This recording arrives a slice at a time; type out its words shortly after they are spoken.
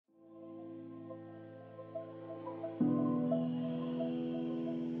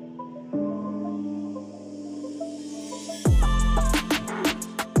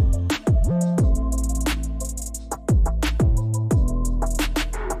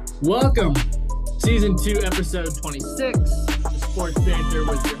Welcome, Season 2, Episode 26, the Sports Banter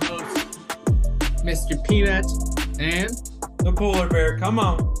with your host, Mr. Peanut, and The polar bear, come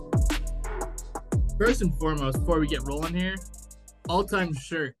on. first and foremost, before we get rolling here, all-time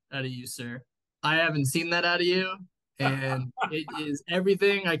shirt out of you, sir. I haven't seen that out of you, and it is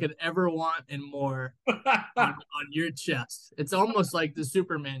everything I could ever want and more on your chest. It's almost like the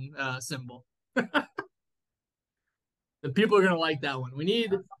Superman symbol. The people are gonna like that one. We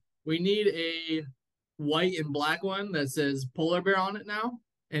need a white and black one that says polar bear on it now,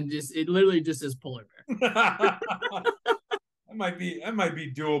 and just it literally just says polar bear. That might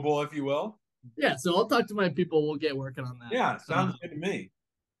be doable, if you will. Yeah, so I'll talk to my people. We'll get working on that. Yeah, sounds good to me.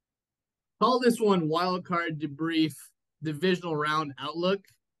 Call this one wild card debrief divisional round outlook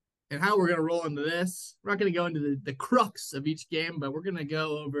and how we're gonna roll into this. We're not gonna go into the crux of each game, but we're gonna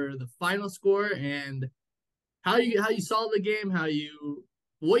go over the final score and how you saw the game,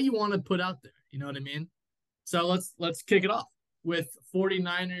 what you want to put out there. You know what I mean? So let's kick it off with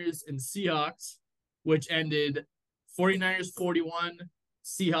 49ers and Seahawks, which ended 49ers 41,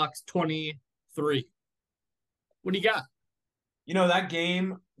 Seahawks 23. What do you got? That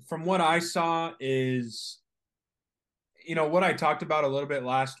game, from what I saw, is what I talked about a little bit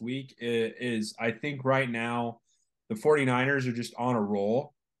last week is I think right now the 49ers are just on a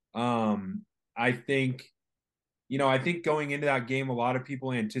roll. I think going into that game, a lot of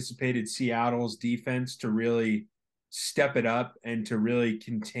people anticipated Seattle's defense to really step it up and to really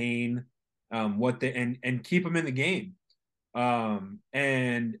contain and keep them in the game.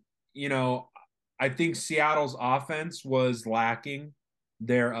 I think Seattle's offense was lacking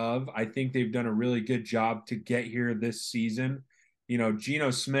thereof. I think they've done a really good job to get here this season.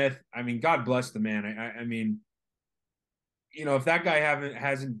 Geno Smith, I mean, God bless the man. I mean, if that guy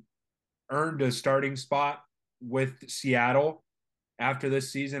hasn't earned a starting spot with Seattle after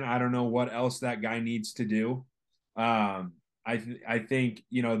this season, I don't know what else that guy needs to do. I think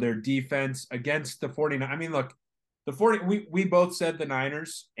their defense against the 49. I mean, look, we both said the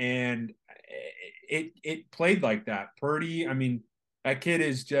Niners, and it played like that. Purdy, I mean, that kid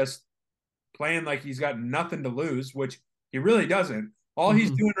is just playing like he's got nothing to lose, which he really doesn't. All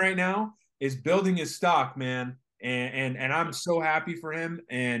he's doing right now is building his stock, man. And I'm so happy for him.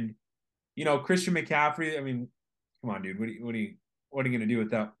 And Christian McCaffrey, I mean, come on, dude. What are you going to do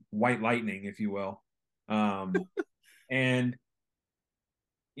with that white lightning, if you will? And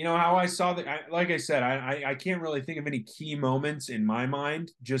how I saw that, like I said, I can't really think of any key moments in my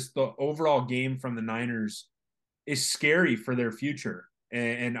mind. Just the overall game from the Niners is scary for their future.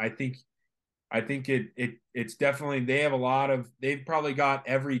 And I think it's definitely, they've probably got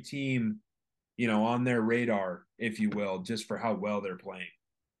every team, on their radar, if you will, just for how well they're playing.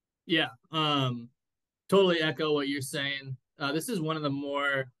 Yeah, totally echo what you're saying. This is one of the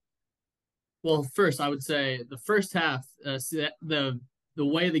more first I would say the first half, the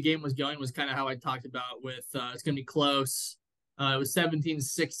way the game was going was kind of how I talked about with it's going to be close. It was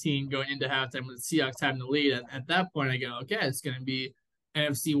 17-16 going into halftime with the Seahawks having the lead. At that point, I go, okay, it's going to be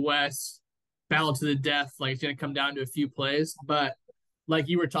NFC West battle to the death. Like it's going to come down to a few plays. But like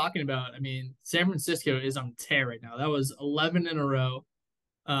you were talking about, I mean, San Francisco is on tear right now. That was 11 in a row.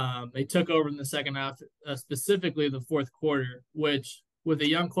 They took over in the second half, specifically the fourth quarter, which with a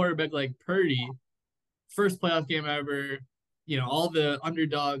young quarterback like Purdy, first playoff game ever, all the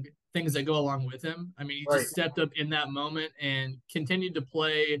underdog things that go along with him. I mean, he just stepped up in that moment and continued to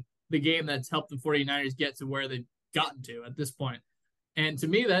play the game that's helped the 49ers get to where they've gotten to at this point. And to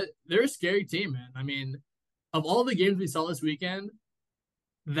me, that they're a scary team, man. I mean, of all the games we saw this weekend,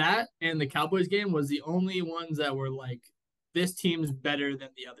 that and the Cowboys game was the only ones that were like, this team's better than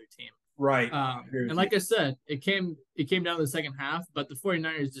the other team. Right. And like I said, it came down to the second half, but the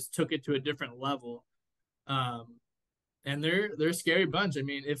 49ers just took it to a different level. And they're a scary bunch. I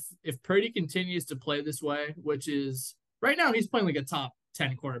mean, if Purdy continues to play this way, which is right now he's playing like a top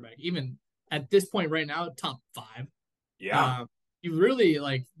 10 quarterback, even at this point right now, top 5. Yeah. You really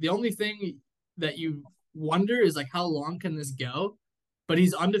like the only thing that you wonder is like how long can this go? But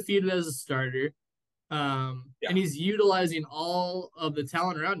he's undefeated as a starter. And he's utilizing all of the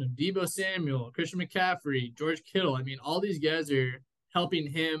talent around him. Deebo Samuel, Christian McCaffrey, George Kittle. I mean, all these guys are helping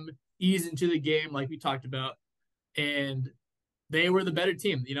him ease into the game like we talked about. And they were the better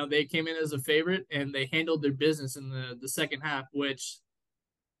team. They came in as a favorite and they handled their business in the second half, which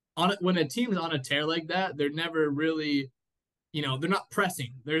when a team's on a tear like that, they're never really, they're not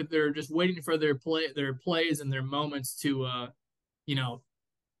pressing. They're just waiting for their plays and their moments to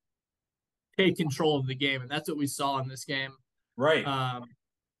take control of the game. And that's what we saw in this game. Right.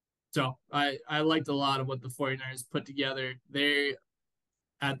 So I liked a lot of what the 49ers put together.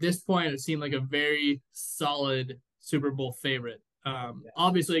 at this point, it seemed like a very solid Super Bowl favorite.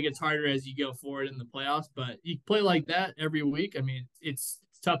 Obviously, it gets harder as you go forward in the playoffs, but you play like that every week. I mean, it's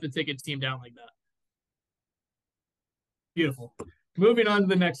tough to take a team down like that. Beautiful. Moving on to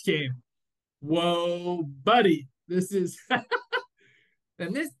the next game. Whoa, buddy. This is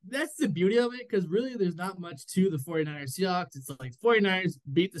and that's the beauty of it, because really there's not much to the 49ers Seahawks. It's like 49ers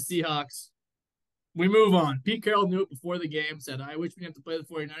beat the Seahawks. We move on. Pete Carroll knew it before the game, said, I wish we didn't have to play the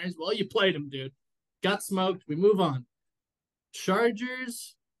 49ers. Well, you played them, dude. Got smoked. We move on.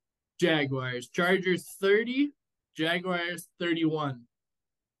 Chargers, Jaguars. Chargers 30, Jaguars 31.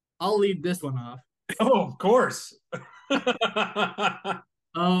 I'll lead this one off. Oh, of course.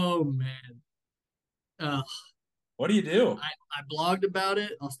 Oh, man. What do you do? I blogged about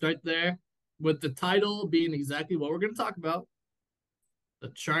it. I'll start there with the title being exactly what we're going to talk about. The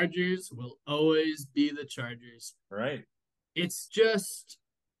Chargers will always be the Chargers. Right. It's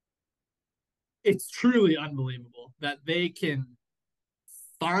truly unbelievable that they can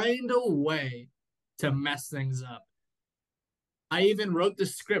find a way to mess things up. I even wrote the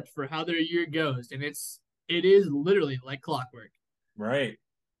script for how their year goes, and it is literally like clockwork. Right.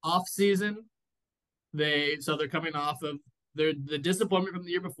 Off season, they're coming off of the disappointment from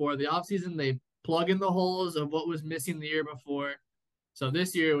the year before. The off season, they plug in the holes of what was missing the year before. So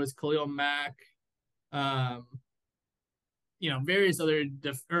this year it was Khalil Mack, various other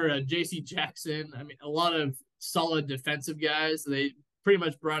J.C. Jackson. I mean, a lot of solid defensive guys. They pretty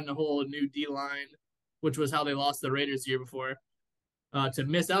much brought in a whole new D line, which was how they lost the Raiders the year before, to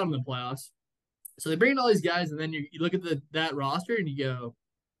miss out on the playoffs. So they bring in all these guys, and then you look at that roster and you go,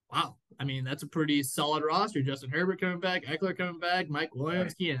 wow. I mean, that's a pretty solid roster. Justin Herbert coming back, Eckler coming back, Mike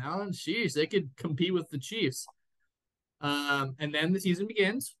Williams, Keenan Allen. Sheesh, they could compete with the Chiefs. And then the season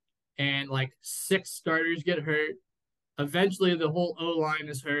begins, and like 6 starters get hurt. Eventually, the whole O-line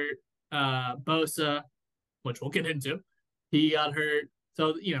is hurt. Bosa, which we'll get into, he got hurt.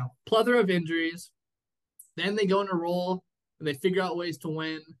 So, plethora of injuries. Then they go in a roll, and they figure out ways to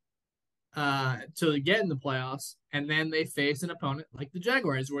win to get in the playoffs. And then they face an opponent like the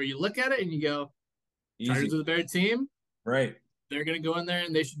Jaguars, where you look at it and you go, Chargers are the better team. Right. They're going to go in there,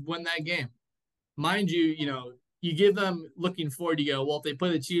 and they should win that game. Mind you, you give them looking forward, you go, well, if they play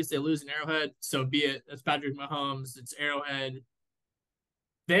the Chiefs, they lose in Arrowhead, so be it. That's Patrick Mahomes. It's Arrowhead.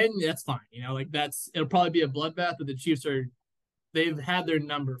 Then that's fine. It'll probably be a bloodbath, but the Chiefs they've had their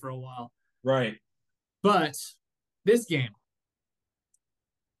number for a while. Right. But this game,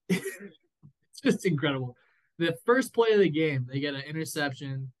 it's just incredible. The first play of the game, they get an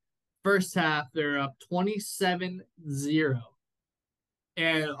interception. First half, they're up 27-0.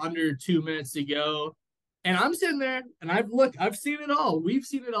 And under 2 minutes to go. And I'm sitting there, and I've seen it all. We've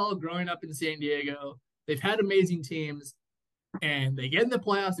seen it all growing up in San Diego. They've had amazing teams, and they get in the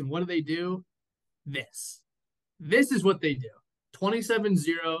playoffs, and what do? This is what they do.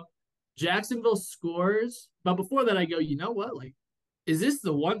 27-0. Jacksonville scores. But before that, I go, you know what? Like, is this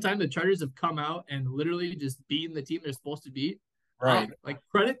the one time the Chargers have come out and literally just beaten the team they're supposed to beat? Right.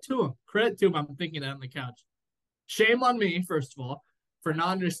 Credit to them. I'm thinking that on the couch. Shame on me, first of all, for not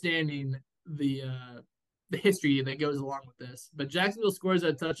understanding the history that goes along with this. But Jacksonville scores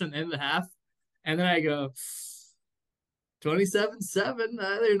a touchdown at the end of the half, and then I go 27-7.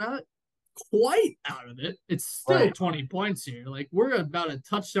 They're not quite out of it. It's still 20 points here. Like, we're about a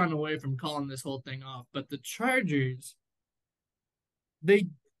touchdown away from calling this whole thing off. But the Chargers, they're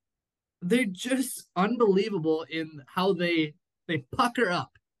just unbelievable in how they pucker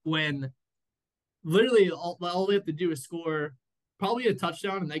up when literally all they have to do is score probably a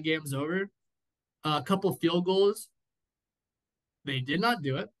touchdown and that game's over. A couple field goals. They did not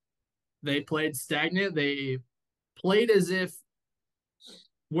do it. They played stagnant. They played as if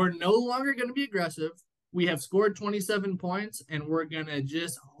we're no longer going to be aggressive. We have scored 27 points, and we're going to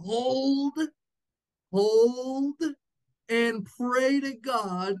just hold, and pray to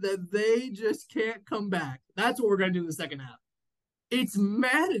God that they just can't come back. That's what we're going to do in the second half. It's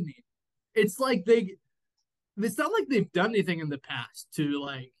maddening. It's like it's not like they've done anything in the past to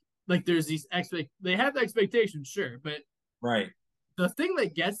like there's these they have the expectations, sure, but the thing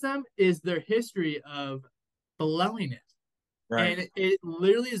that gets them is their history of blowing it. Right. And it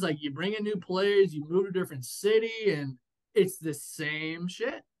literally is like you bring in new players, you move to a different city, and it's the same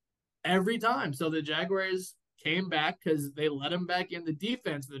shit every time. So the Jaguars came back because they let them back in. The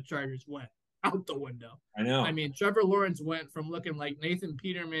defense of the Chargers went out the window. I know. I mean, Trevor Lawrence went from looking like Nathan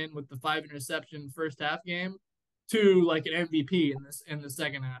Peterman with the 5 interception first half game to like an MVP in the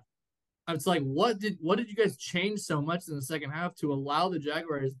second half. It's like, what did you guys change so much in the second half to allow the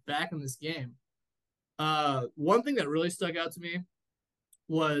Jaguars back in this game? One thing that really stuck out to me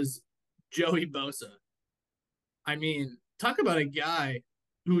was Joey Bosa. I mean, talk about a guy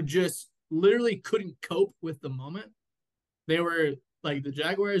who just literally couldn't cope with the moment. They were like the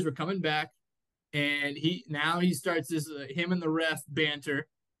Jaguars were coming back, and he starts this him and the ref banter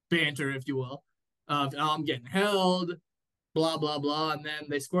if you will, of oh, I'm getting held, blah blah blah, and then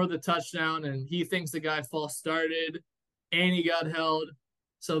they score the touchdown, and he thinks the guy false started, and he got held.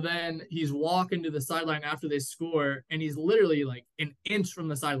 So then he's walking to the sideline after they score, and he's literally like an inch from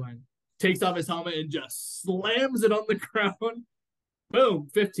the sideline, takes off his helmet and just slams it on the ground. Boom,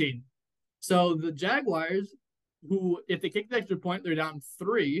 15. So the Jaguars, who if they kick the extra point, they're down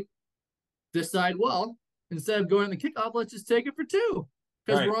 3, decide, well, instead of going the kickoff, let's just take it for 2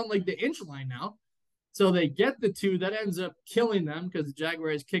 because we're on like the inch line now. So they get the 2. That ends up killing them because the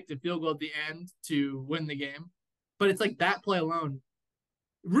Jaguars kicked a field goal at the end to win the game. But it's like that play alone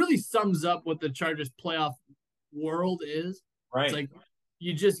really sums up what the Chargers playoff world is. Right. It's like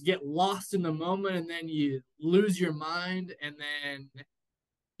you just get lost in the moment and then you lose your mind and then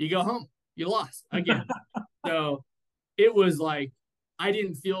you go home. You lost again. So it was like I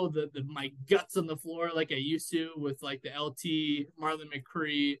didn't feel my guts on the floor like I used to with like the LT, Marlon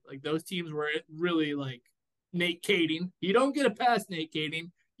McCree. Like those teams were really like Nate Kading. You don't get a pass, Nate Kading.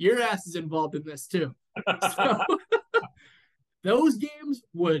 Your ass is involved in this too. So those games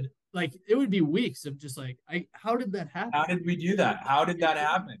would like it would be weeks of just like how did that happen? How did we do that? How did that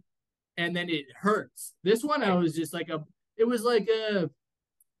happen? And then it hurts. This one I was just like it was like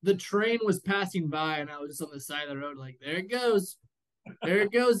the train was passing by and I was just on the side of the road like there it goes. There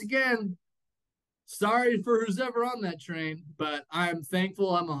it goes again. Sorry for who's ever on that train, but I'm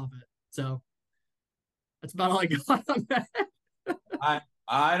thankful I'm off it. So that's about all I got on that.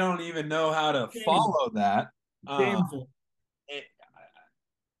 I don't even know how to follow that. Painful.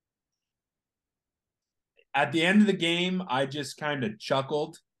 At the end of the game, I just kind of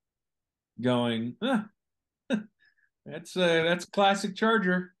chuckled, going, that's classic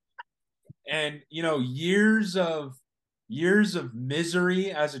Charger. And years of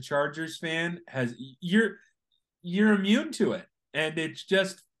misery as a Chargers fan you're immune to it, and it's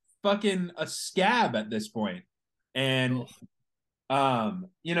just fucking a scab at this point. And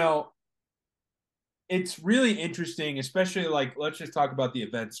it's really interesting, especially like let's just talk about the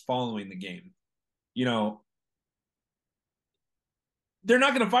events following the game. They're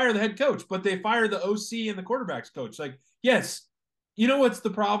not going to fire the head coach, but they fire the OC and the quarterbacks coach. Like, yes, what's the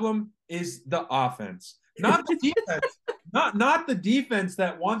problem is the offense, not the defense, not the defense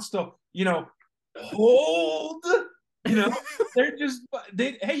that wants to, hold. They're just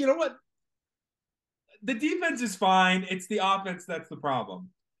hey, you know what? The defense is fine. It's the offense that's the problem,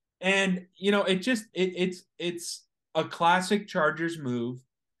 and it's a classic Chargers move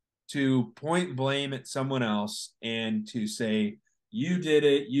to point blame at someone else and to say, you did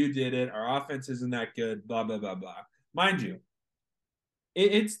it, our offense isn't that good, blah, blah, blah, blah. Mind you,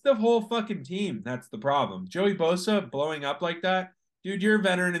 it's the whole fucking team that's the problem. Joey Bosa blowing up like that, dude, you're a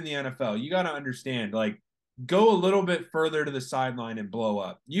veteran in the NFL. You got to understand, like, go a little bit further to the sideline and blow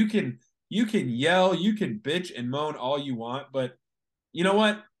up. You can yell, you can bitch and moan all you want, but you know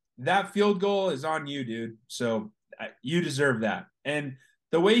what? That field goal is on you, dude. So you deserve that. And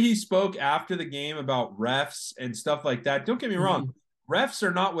the way he spoke after the game about refs and stuff like that, don't get me wrong. Refs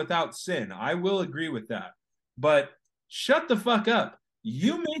are not without sin. I will agree with that. But shut the fuck up.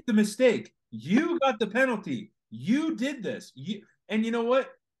 You made the mistake. You got the penalty. You did this. And you know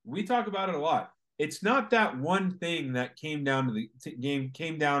what? We talk about it a lot. It's not that one thing that came down to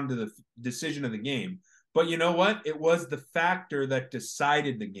the decision of the game. But you know what? It was the factor that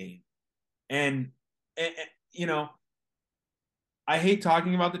decided the game. And I hate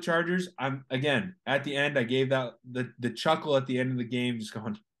talking about the Chargers. I'm again at the end. I gave that the chuckle at the end of the game, just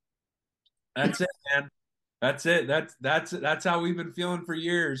going, "That's it, man. That's it. That's how we've been feeling for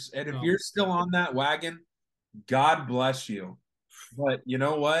years." And if you're still on that wagon, God bless you. But you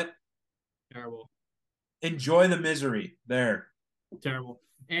know what? Terrible. Enjoy the misery there. Terrible.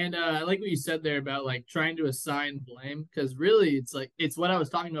 And I like what you said there about like trying to assign blame, because really it's what I was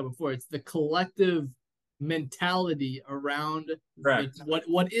talking about before. It's the collective mentality around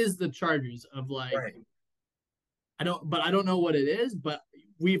what is the Chargers of like I don't know what it is, but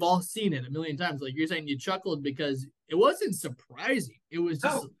we've all seen it a million times. Like you're saying, you chuckled because it wasn't surprising. It was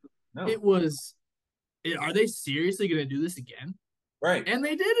just it was are they seriously going to do this again? Right. And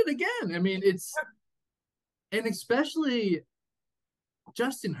they did it again. I mean, and especially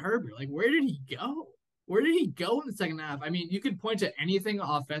Justin Herbert. Like, where did he go? Where did he go in the second half? I mean, you could point to anything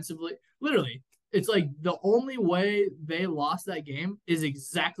offensively. Literally, it's like the only way they lost that game is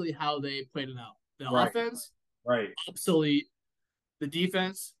exactly how they played it out. The offense, obsolete. the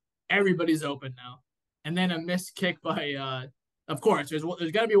defense, everybody's open now. And then a missed kick by of course, there's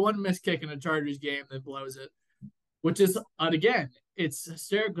got to be one missed kick in a Chargers game that blows it, which is and again, it's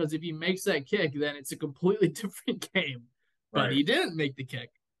hysterical because if he makes that kick, then it's a completely different game. But Right. he didn't make the kick.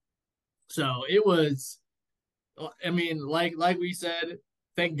 So it was I mean, like we said,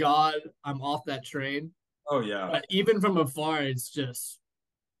 thank God I'm off that train. Oh yeah. But even from afar, it's just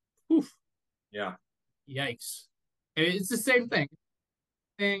whew, Yeah. yikes. And it's the same thing.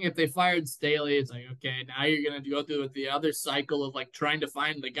 If they fired Staley, it's like, okay, now you're gonna go through the other cycle of like trying to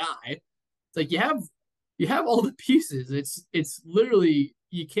find the guy. It's like you have all the pieces. It's literally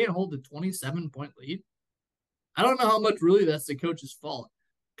you can't hold a 27-point lead. I don't know how much really that's the coach's fault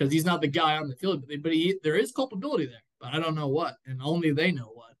because he's not the guy on the field, but there is culpability there, but I don't know what, and only they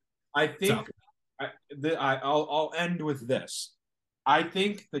know what. I think So, I'll end with this. I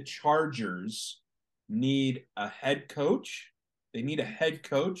think the Chargers need a head coach. They need a head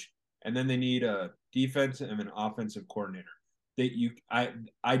coach, and then they need a defensive and an offensive coordinator. That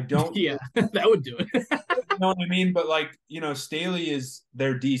I don't yeah, that would do it. you know what I mean, but like Staley is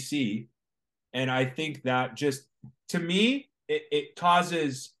their DC, and I think that just to me it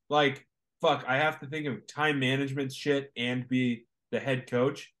causes like fuck. I have to think of time management shit and be the head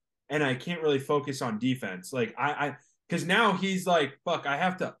coach, and I can't really focus on defense. Like I because now he's like fuck. I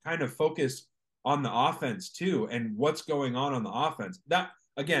have to kind of focus on the offense too, and what's going on the offense. That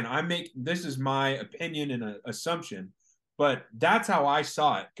again, this is my opinion and an assumption, but that's how I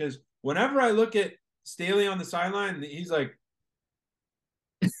saw it. Because whenever I look at Staley on the sideline, he's like,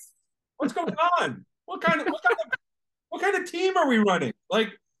 "What's going on? What kind of team are we running?" Like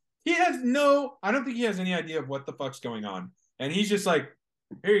he has no. I don't think he has any idea of what the fuck's going on, and he's just like,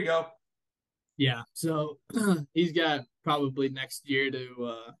 "Here you go." Yeah, so he's got probably next year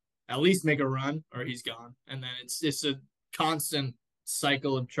to at least make a run, or he's gone, and then it's a constant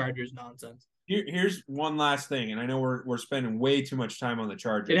cycle of Chargers nonsense. Here's one last thing, and I know we're spending way too much time on the It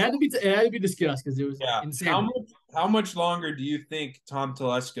Chargers. had to be it had to be discussed because it was Yeah. insane. How much longer do you think Tom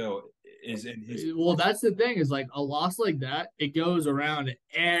Telesco is in his? Well, that's the thing is like a loss like that, it goes around to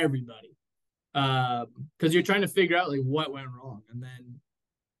everybody because you're trying to figure out like what went wrong, and then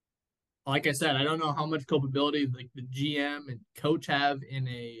like I said, I don't know how much culpability like the GM and coach have in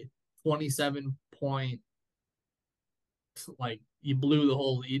a 27-point like you blew the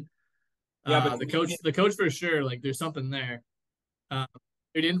whole lead. Yeah, but The coach for sure, like there's something there. Uh,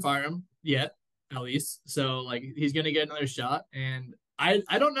 they didn't fire him yet, at least. So like he's gonna get another shot, and I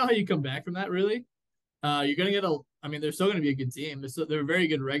don't know how you come back from that really. You're gonna get a. I mean, they're still gonna be a good team. They're a very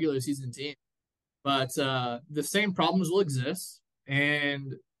good regular season team, but the same problems will exist,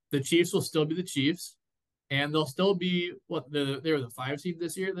 and the Chiefs will still be the Chiefs, and they'll still be they were the 5 seed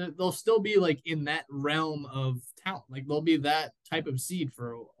this year. They'll still be like in that realm of talent. Like they'll be that type of seed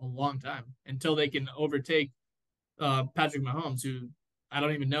for a long time until they can overtake Patrick Mahomes, who I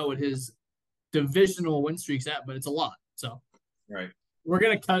don't even know what his divisional win streak's at, but it's a lot. So right. we're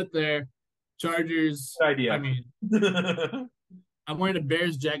gonna cut it there. Chargers. Good idea. I mean, I'm wearing a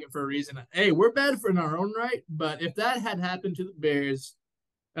Bears jacket for a reason. Hey, we're bad for in our own right, but if that had happened to the Bears,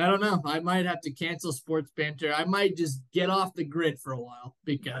 I don't know. I might have to cancel sports banter. I might just get off the grid for a while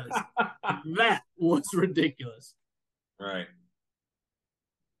because that was ridiculous. Right.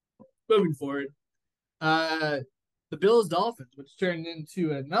 Moving forward, the Bills Dolphins, which turned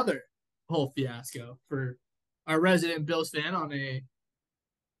into another whole fiasco for our resident Bills fan on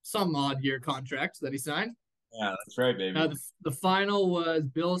some odd year contract that he signed. Yeah, that's right, baby. The final was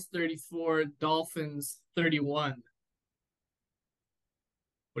Bills 34, Dolphins 31.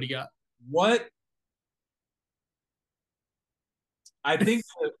 What do you got? What? I think.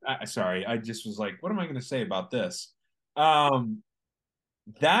 Sorry, I just was like, what am I going to say about this? That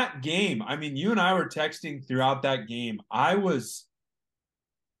game. I mean, you and I were texting throughout that game. I was.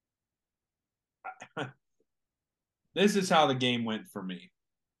 This is how the game went for me.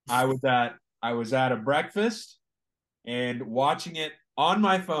 I was at a breakfast and watching it on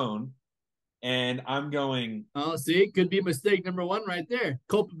my phone, and I'm going. Oh, see, could be mistake number one right there.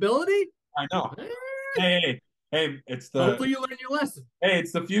 Culpability. I know. Hey, it's the. Hopefully you learn your lesson. Hey,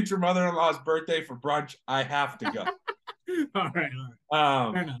 it's the future mother-in-law's birthday for brunch. I have to go. All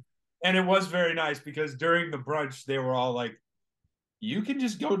right. Fair enough. And it was very nice because during the brunch they were all like, "You can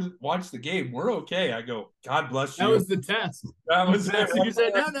just go to watch the game. We're okay." I go, "God bless you." That was the test. That was it. You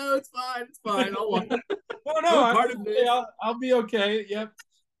said, "No, it's fine. I'll watch." No, I'll be okay. Yep.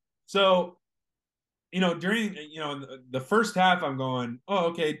 So, during the first half, I'm going, "Oh,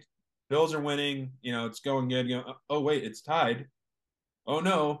 okay, Bills are winning. It's going good." Oh, wait, it's tied. Oh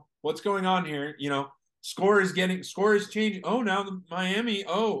no, what's going on here? score is changing. Oh, now the Miami.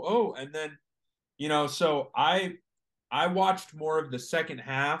 And then so I watched more of the second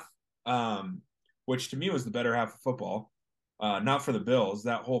half, which to me was the better half of football. Not for the Bills.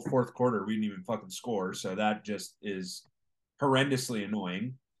 That whole fourth quarter, we didn't even fucking score, so that just is horrendously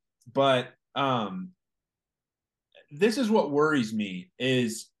annoying. But this is what worries me: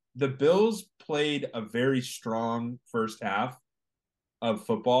 is the Bills played a very strong first half of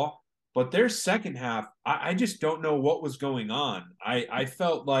football, but their second half, I just don't know what was going on. I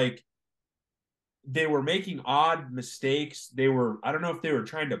felt like they were making odd mistakes. I don't know if they were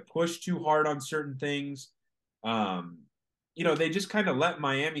trying to push too hard on certain things. They just kind of let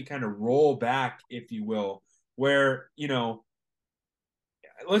Miami kind of roll back, if you will, where,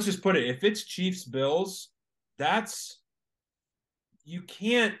 let's just put it, if it's Chiefs Bills, that's you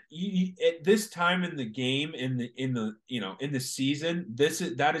can't at this time in the game in the season,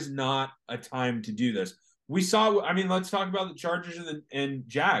 that is not a time to do this. We saw, I mean, let's talk about the Chargers and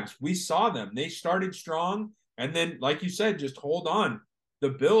Jags. We saw them. They started strong, and then, like you said, just hold on. The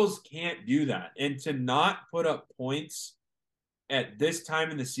Bills can't do that. And to not put up points at this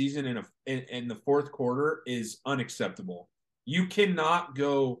time in the season in the fourth quarter is unacceptable. You cannot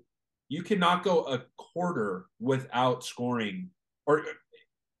go a quarter without scoring, or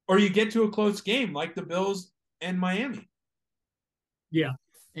you get to a close game like the Bills and Miami. Yeah.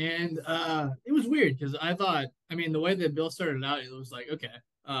 And it was weird because I mean, the way the Bills started out, it was like, okay,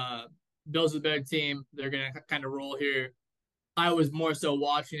 Bills is a better team. They're going to kind of roll here. I was more so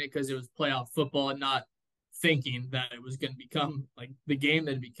watching it because it was playoff football and not thinking that it was going to become like the game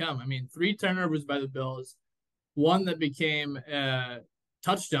that it become. I mean, 3 turnovers by the Bills, one that became a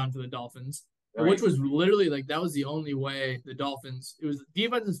touchdown for the Dolphins, right, which was literally like that was the only way the Dolphins. It was the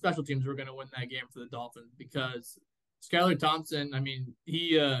defense and special teams were going to win that game for the Dolphins because Skylar Thompson. I mean,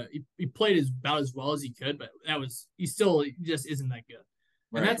 he played about as well as he could, but he just isn't that good.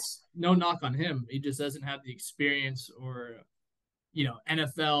 Right. And that's no knock on him. He just doesn't have the experience or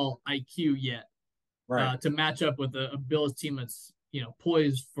NFL IQ yet, right, to match up with a Bills team that's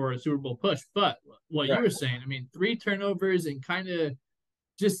poised for a Super Bowl push. But what you were saying, I mean, 3 turnovers and kind of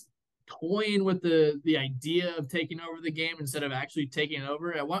just toying with the idea of taking over the game instead of actually taking it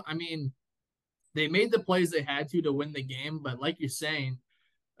over. I mean, they made the plays they had to win the game, but like you're saying,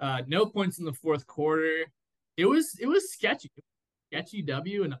 no points in the fourth quarter. It was sketchy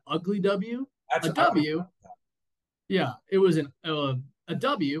W, an ugly W. That's a W. Yeah, it was a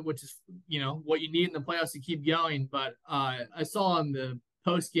W, which is what you need in the playoffs to keep going. But I saw in the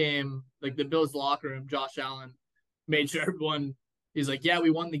post game, like the Bills locker room, Josh Allen made sure everyone is like, yeah, we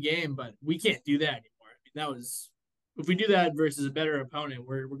won the game, but we can't do that anymore. I mean, that was if we do that versus a better opponent,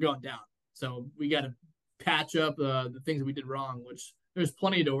 we're going down. So we got to patch up the things that we did wrong, which there's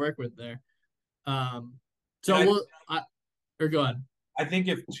plenty to work with there. Go ahead. I think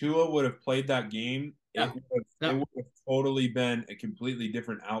if Tua would have played that game, it would have totally been a completely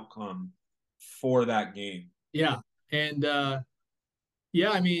different outcome for that game. Yeah. And I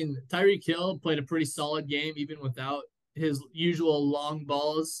mean, Tyreek Hill played a pretty solid game even without his usual long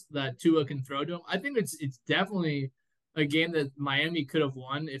balls that Tua can throw to him. I think it's definitely a game that Miami could have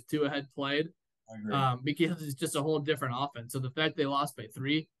won if Tua had played, because it's just a whole different offense. So the fact they lost by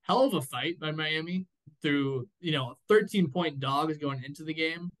 3, hell of a fight by Miami through 13-point dogs going into the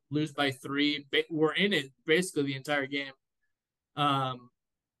game, lose by 3. We're in it basically the entire game.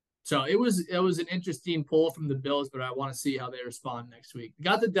 So it was an interesting pull from the Bills, but I want to see how they respond next week.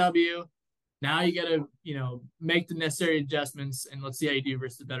 Got the W. Now you got to make the necessary adjustments, and let's see how you do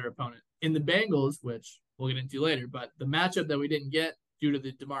versus a better opponent. In the Bengals, which we'll get into later, but the matchup that we didn't get due to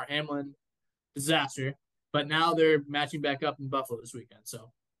the Damar Hamlin disaster, but now they're matching back up in Buffalo this weekend.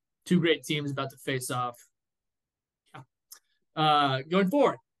 So 2 great teams about to face off. Yeah. Going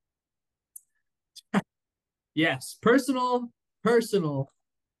forward. Yes, personal.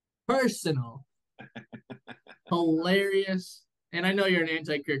 Hilarious. And I know you're an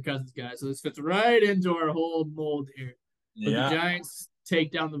anti-Kirk Cousins guy, so this fits right into our whole mold here. But the Giants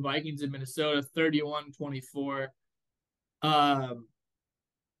take down the Vikings in Minnesota 31-24.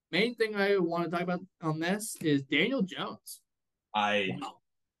 Main thing I want to talk about on this is Daniel Jones.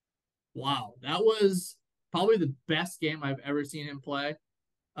 Wow. That was probably the best game I've ever seen him play.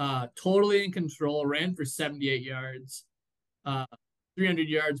 Totally in control, ran for 78 yards, 300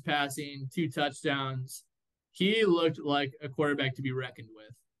 yards passing, 2 touchdowns. He looked like a quarterback to be reckoned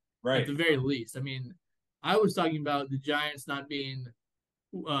with, right, at the very least. I mean, I was talking about the Giants not being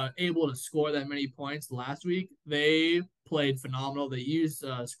able to score that many points last week. They played phenomenal. They used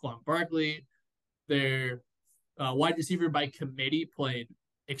Saquon Barkley. Their wide receiver by committee played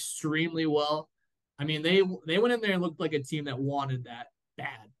extremely well. I mean, they went in there and looked like a team that wanted that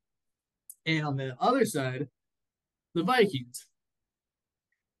bad. And on the other side, the Vikings.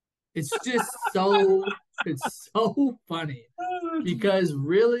 It's just so it's so funny because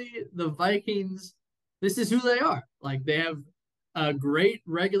really the Vikings, this is who they are. Like they have a great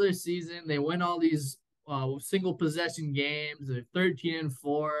regular season. They win all these single possession games. They're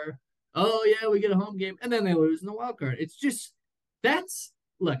 13-4. Oh yeah, we get a home game, and then they lose in the wild card. It's just that's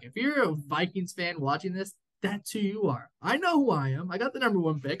look. If you're a Vikings fan watching this, that's who you are. I know who I am. I got the number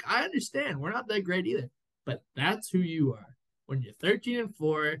 1 pick. I understand. We're not that great either, but that's who you are. When you're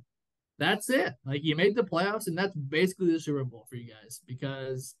 13-4, that's it. Like you made the playoffs, and that's basically the Super Bowl for you guys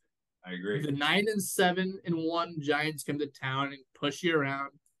because I agree. the 9-7-1 Giants come to town and push you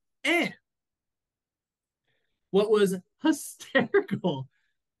around. And what was hysterical,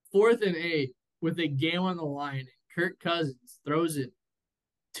 4th and 8 with a game on the line, and Kirk Cousins throws it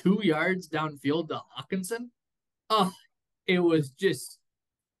 2 yards downfield to Hockenson. Oh, it was just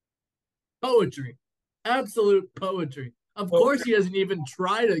poetry, absolute poetry. Of course, he doesn't even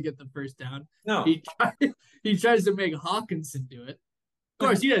try to get the first down. No, he tries to make Hockenson do it. Of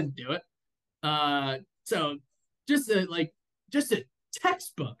course, he doesn't do it. So just a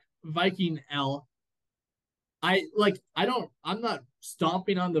textbook Viking L. I'm not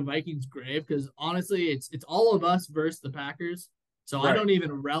stomping on the Vikings grave because honestly it's all of us versus the Packers. So right. I don't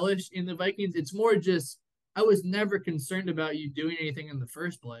even relish in the Vikings. It's more just I was never concerned about you doing anything in the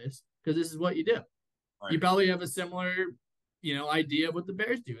first place because this is what you do. Right. You probably have a similar, idea of what the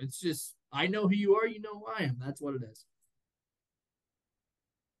Bears do. It's just I know who you are, you know who I am. That's what it is.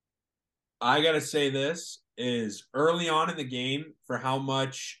 I gotta say this is early on in the game for how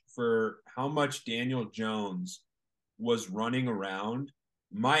much Daniel Jones was running around.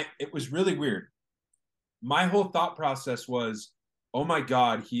 It was really weird. My whole thought process was, oh my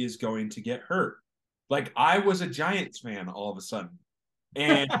God, he is going to get hurt. Like I was a Giants fan all of a sudden.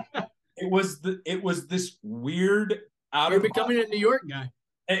 And it was this weird You're becoming a New York guy.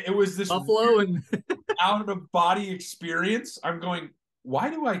 It was this Buffalo and out of body experience. I'm going, why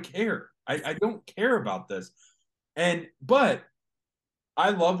do I care? I don't care about this. But I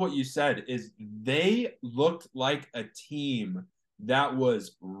love what you said is they looked like a team that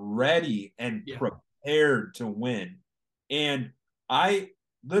was ready and prepared to win. And I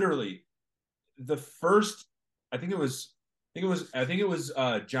literally the first I think it was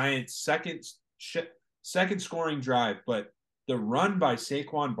Giants second scoring drive, but the run by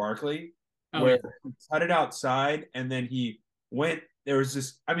Saquon Barkley where he cut it outside and then he went. There was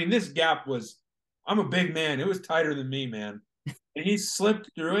this gap was, I'm a big man. It was tighter than me, man. And he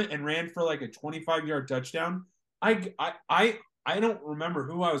slipped through it and ran for like a 25-yard touchdown. I don't remember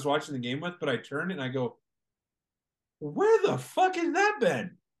who I was watching the game with, but I turned and I go, where the fuck has that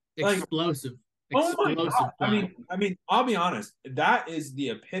been? Explosive. Oh my God. I mean, I'll be honest. That is the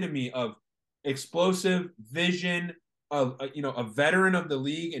epitome of explosive vision of a veteran of the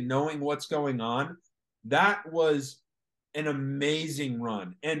league and knowing what's going on. That was an amazing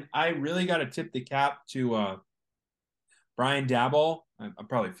run. And I really got to tip the cap to Brian Daboll. I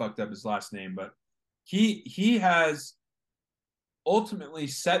probably fucked up his last name, but he has ultimately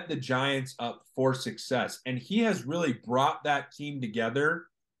set the Giants up for success. And he has really brought that team together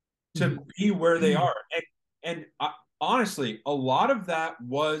to be where they are. And honestly, a lot of that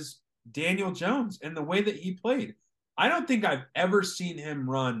was Daniel Jones and the way that he played. I don't think I've ever seen him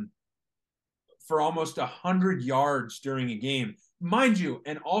run for almost 100 yards during a game, mind you,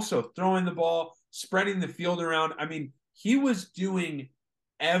 and also throwing the ball, spreading the field around. I mean, he was doing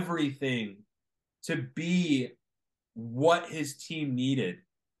everything to be what his team needed,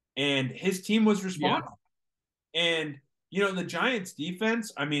 and his team was responding. Yeah. And the Giants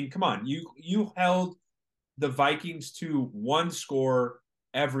defense, I mean, come on, you held the Vikings to 1 score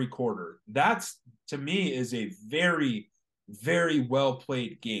every quarter. That's, to me, is a very, very well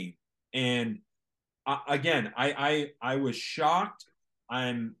played game. And again, I was shocked.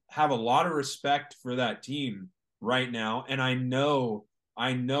 I have a lot of respect for that team right now, and I know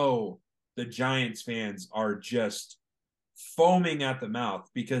the Giants fans are just foaming at the mouth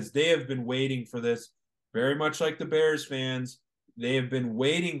because they have been waiting for this, very much like the Bears fans. They have been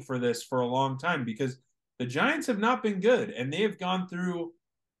waiting for this for a long time because the Giants have not been good, and they have gone through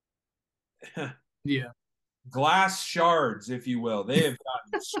glass shards, if you will. They have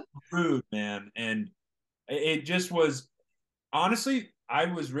gotten screwed, man. And it just was, honestly, I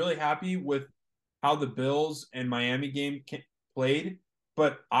was really happy with how the Bills and Miami game played.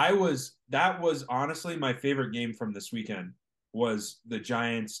 But that was honestly my favorite game from this weekend was the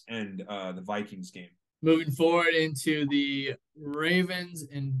Giants and the Vikings game. Moving forward into the Ravens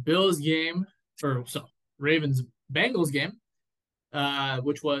and Bills game. or so Ravens Bengals game,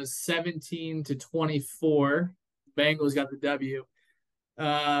 which was 17-24. Bengals got the W.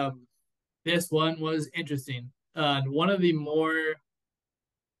 This one was interesting. One of the more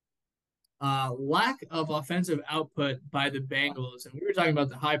lack of offensive output by the Bengals, and we were talking about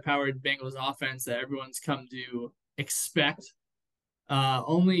the high-powered Bengals offense that everyone's come to expect.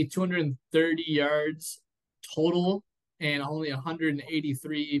 Only 230 yards total and only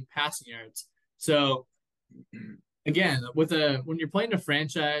 183 passing yards. So again, when you're playing a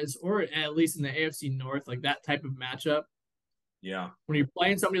franchise, or at least in the AFC North, like that type of matchup, yeah, when you're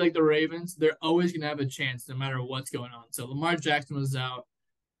playing somebody like the Ravens, they're always going to have a chance no matter what's going on. So Lamar Jackson was out.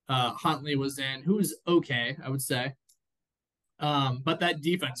 Huntley was in, who was okay, I would say. But that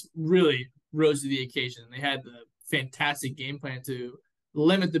defense really rose to the occasion. They had the fantastic game plan to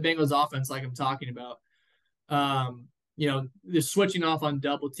limit the Bengals offense, like I'm talking about. They're switching off on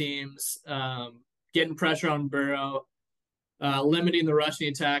double teams, getting pressure on Burrow, limiting the rushing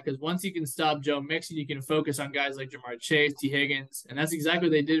attack. Because once you can stop Joe Mixon, you can focus on guys like Ja'Marr Chase, T. Higgins, and that's exactly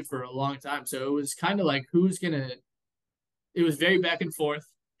what they did for a long time. So it was kind of like it was very back and forth,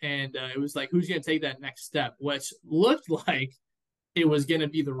 and it was like who's gonna take that next step, which looked like it was gonna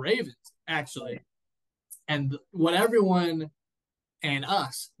be the Ravens actually. And what everyone and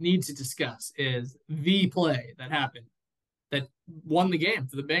us need to discuss is the play that happened that won the game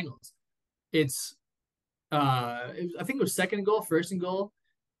for the Bengals. I think it was second and goal, first and goal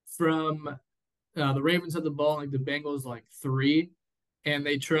from the Ravens had the ball like the Bengals like 3, and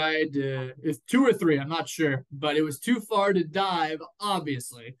they tried to, it's 2 or 3, I'm not sure, but it was too far to dive,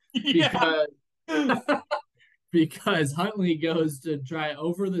 obviously, because because Huntley goes to try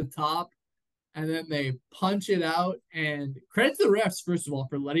over the top, and then they punch it out. And credit to the refs, first of all,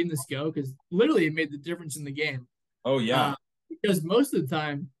 for letting this go, because literally it made the difference in the game. Oh, yeah. Because most of the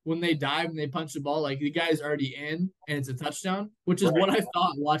time when they dive and they punch the ball, like the guy's already in and it's a touchdown, which is what I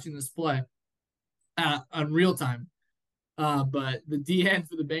thought watching this play on real time. But the D end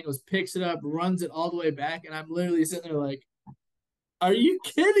for the Bengals picks it up, runs it all the way back, and I'm literally sitting there like, are you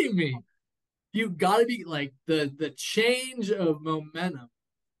kidding me? You got to be like the change of momentum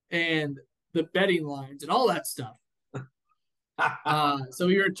and the betting lines and all that stuff. So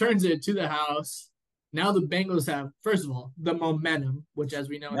he returns it to the house. Now the Bengals have, first of all, the momentum, which, as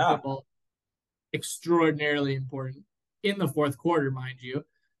we know in football, extraordinarily important in the fourth quarter, mind you.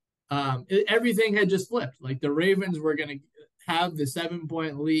 Everything had just flipped. Like the Ravens were going to have the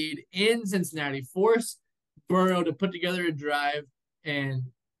 7-point lead in Cincinnati, force Burrow to put together a drive, and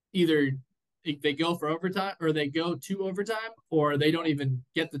either they go for overtime or they go to overtime, or they don't even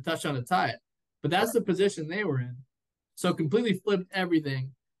get the touchdown to tie it. But that's the position they were in. So completely flipped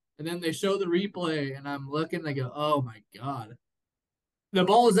everything. And then they show the replay, and I'm looking, I go, oh my God. The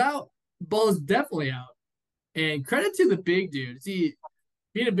ball is out. The ball is definitely out. And credit to the big dude. See,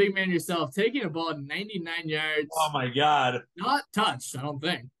 being a big man yourself, taking a ball 99 yards. Oh my God. Not touched, I don't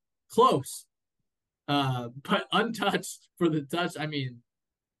think. Close. But untouched for the touch. I mean,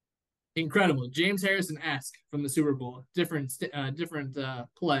 incredible. James Harrison-esque from the Super Bowl. Different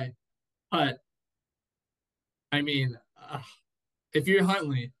play. But, I mean, if you're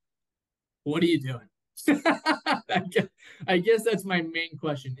Huntley, what are you doing? I guess that's my main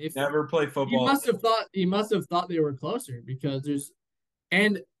question. If never play football, he must have thought they were closer, because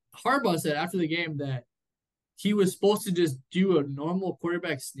and Harbaugh said after the game that he was supposed to just do a normal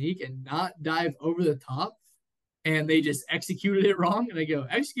quarterback sneak and not dive over the top, and they just executed it wrong. And I go,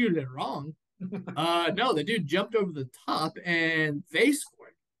 executed it wrong? No, the dude jumped over the top and they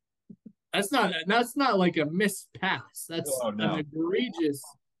scored. That's not like a missed pass. That's an egregious.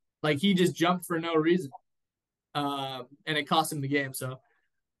 Like he just jumped for no reason, and it cost him the game. So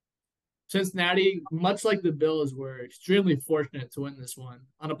Cincinnati, much like the Bills, were extremely fortunate to win this one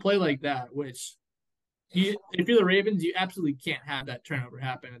on a play like that. Which, if you're the Ravens, you absolutely can't have that turnover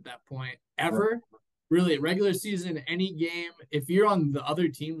happen at that point ever. Really, regular season, any game, if you're on the other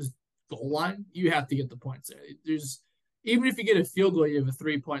team's goal line, you have to get the points there. Even if you get a field goal, you have a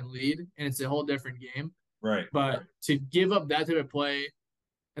 3-point lead, and it's a whole different game. Right. But to give up that type of play.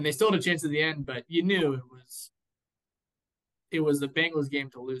 And they still had a chance at the end, but you knew it was the Bengals game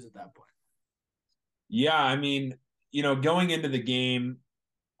to lose at that point. Yeah, I mean, going into the game,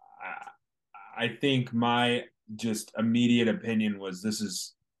 I think my just immediate opinion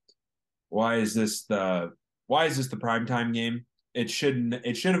was why is this the primetime game? It should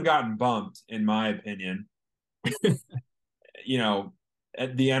have gotten bumped, in my opinion. The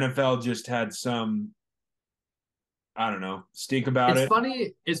NFL just had some, I don't know, stink about it.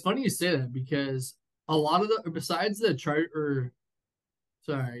 It's funny you say that, because a lot of besides the chart, or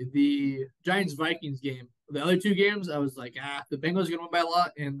sorry, the Giants Vikings game. The other two games, I was like, the Bengals are gonna win by a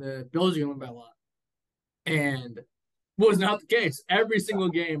lot, and the Bills are gonna win by a lot. And was not the case. Every single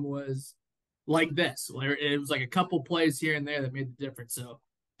game was like this, where it was like a couple plays here and there that made the difference. So,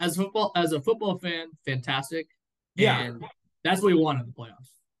 as a football fan, fantastic, Yeah, and that's what we want in the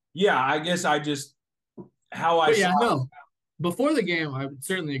playoffs. yeah. I guess I just how I But saw. yeah, no, before the game, I would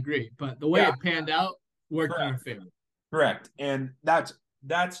certainly agree. But the way Yeah, it panned out worked in our correct, favor. correct, and that's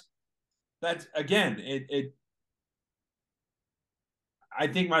again. It I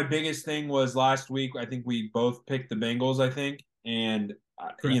think my biggest thing was last week. I think we both picked the Bengals. I think, and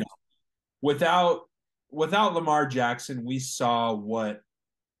Correct. without Lamar Jackson, we saw what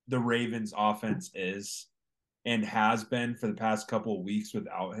the Ravens' offense is and has been for the past couple of weeks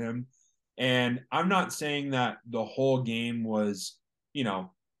without him. And I'm not saying that the whole game was, you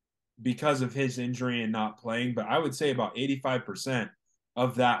know, because of his injury and not playing, but I would say about 85%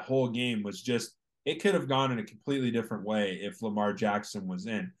 of that whole game was just it could have gone in a completely different way if Lamar Jackson was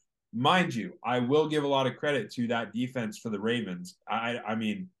in. Mind you, I will give a lot of credit to that defense for the Ravens. I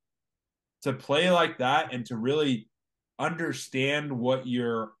mean, to play like that and to really understand what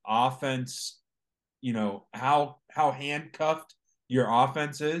your offense, how handcuffed your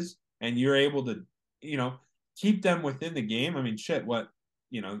offense is, and you're able to, you know, keep them within the game. I mean, shit, what,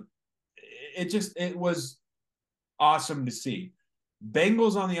 you know, it was awesome to see.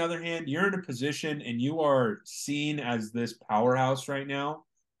 Bengals, on the other hand, you're in a position and you are seen as this powerhouse right now,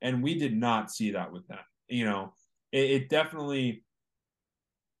 and we did not see that with them. It definitely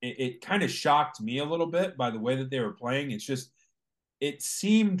it kind of shocked me a little bit by the way that they were playing. It's just it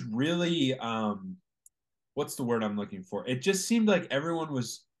seemed really what's the word I'm looking for? It just seemed like everyone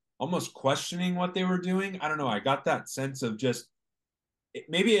was almost questioning what they were doing. I don't know. I got that sense of just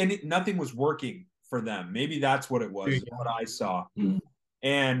nothing was working for them. Maybe that's what it was, what I saw.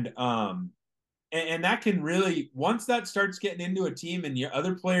 And that can really, once that starts getting into a team and your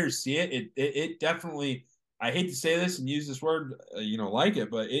other players see it definitely, I hate to say this and use this word, like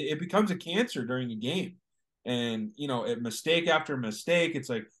it, but it becomes a cancer during a game. And, mistake after mistake, it's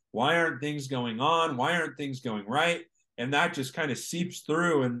like, why aren't things going on? Why aren't things going right? And that just kind of seeps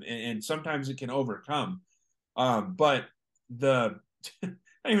through, and sometimes it can overcome. But the, I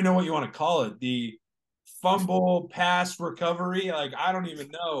don't even know what you want to call it. The fumble pass recovery, like, I don't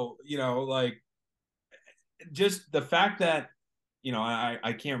even know, like, just the fact that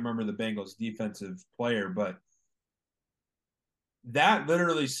I can't remember the Bengals defensive player, but that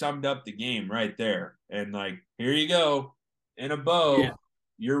literally summed up the game right there. And like, here you go, in a bow, Yeah.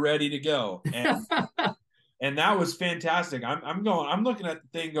 you're ready to go. And that was fantastic. I'm looking at the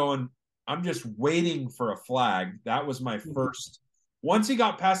thing going, I'm just waiting for a flag. That was my first. Once he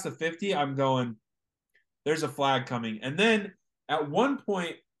got past the 50, I'm going, there's a flag coming. And then at one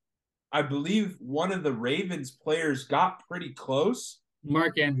point, I believe one of the Ravens players got pretty close.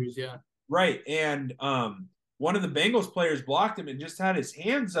 Mark Andrews, yeah. Right. And one of the Bengals players blocked him and just had his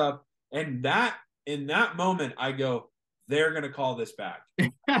hands up. And that in that moment, I go, they're going to call this back.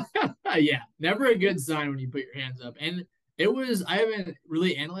 Yeah. Never a good sign when you put your hands up. And I haven't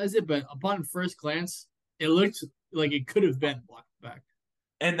really analyzed it, but upon first glance, it looked like it could have been blocked back.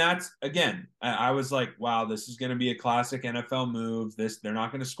 And that's, again, I was like, wow, this is going to be a classic NFL move. They're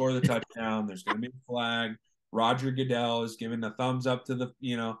not going to score the touchdown. There's going to be a flag. Roger Goodell is giving a thumbs up to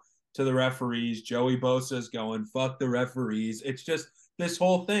the referees. Joey Bosa is going, fuck the referees. It's just this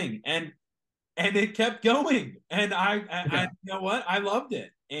whole thing. And it kept going. And I you know what? I loved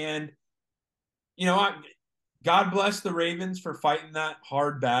it. And, God bless the Ravens for fighting that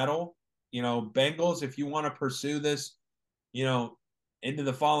hard battle. Bengals, if you want to pursue this, into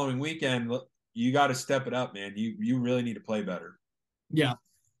the following weekend, you got to step it up, man. You really need to play better. Yeah.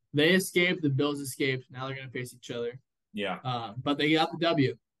 They escaped. The Bills escaped. Now they're going to face each other. Yeah. But they got the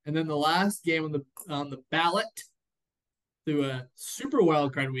W. And then the last game on the ballot through a super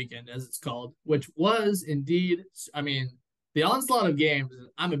wild card weekend, as it's called, which was indeed, I mean, the onslaught of games.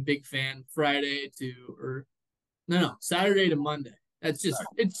 I'm a big fan. Saturday to Monday. It's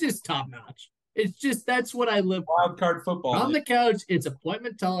just top notch. That's what I live for. Wild card football. On the couch, it's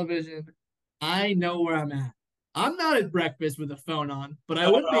appointment television. I know where I'm at. I'm not at breakfast with a phone on, but I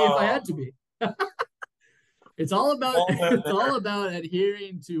would be if I had to be. It's all about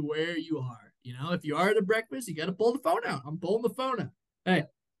adhering to where you are. If you are at a breakfast, you got to pull the phone out. I'm pulling the phone out. Hey,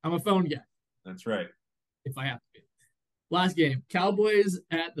 I'm a phone guy. That's right. If I have to be. Last game, Cowboys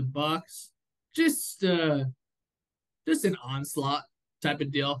at the Bucks. Just an onslaught type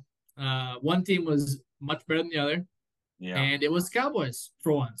of deal. One team was much better than the other. Yeah. And it was Cowboys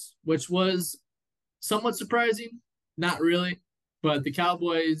for once, which was somewhat surprising. Not really. But the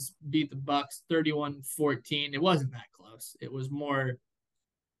Cowboys beat the Bucks 31-14. It wasn't that close. It was more.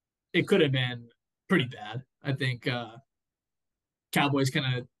 It could have been pretty bad. I think Cowboys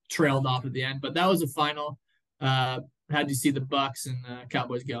kind of trailed off at the end, but that was the final. How'd you see the Bucks and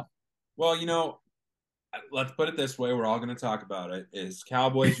Cowboys go? Well, let's put it this way: we're all going to talk about it. Is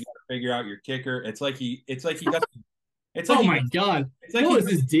Cowboys? You got to figure out your kicker. It's like he got. It's like Oh he. my God. It's like What he.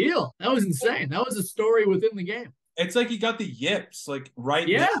 was his deal? That was insane. That was a story within the game. It's like he got the yips like right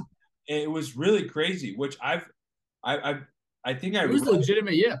Yeah, there. It was really crazy. Which I I think I it was read,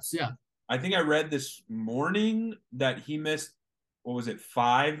 legitimate yips. Yeah. I think I read this morning that he missed what was it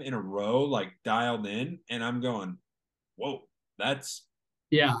 5 in a row like dialed in, and I'm going, whoa, that's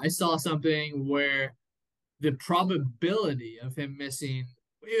Yeah. I saw something where the probability of him missing,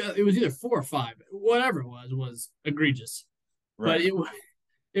 it was either 4 or 5, whatever it was egregious. But right.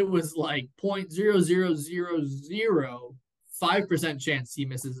 it was like 0.00005% chance he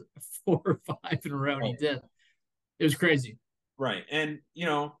misses 4 or 5 in a row, and he Right. did. It was crazy. Right. And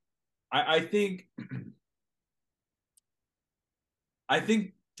I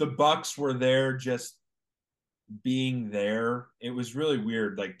think the Bucks were there just being there. It was really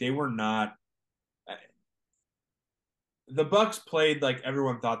weird. Like they were not the Bucks played like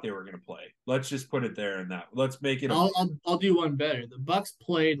everyone thought they were going to play. Let's just put it there and that. Let's make it a I'll do one better. The Bucks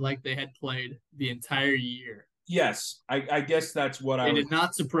played like they had played the entire year. yes. I guess that's what I They was. did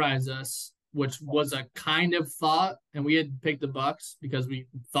not surprise us, which was a kind of thought, and we had picked the Bucks because we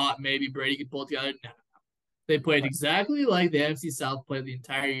thought maybe Brady could pull it together. No, they played exactly like the NFC South played the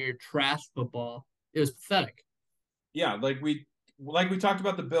entire year, trash football. It was pathetic. Yeah, like we talked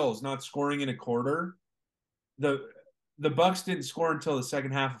about the Bills not scoring in a quarter. The the Bucks didn't score until the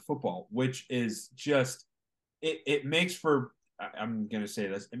second half of football, which is just it makes for I'm gonna say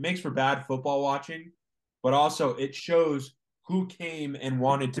this, it makes for bad football watching, but also it shows who came and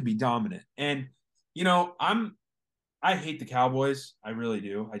wanted to be dominant. And I hate the Cowboys. I really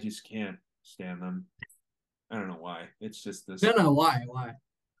do. I just can't stand them. I don't know why. It's just this. No, no, why? Why?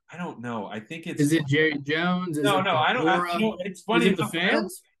 I don't know. I think it's Is it Jerry Jones? Is no, it no. the I don't. aura? It's Is funny it the enough.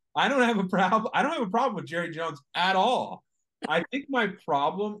 fans? I don't have a problem. I don't have a problem with Jerry Jones at all. I think my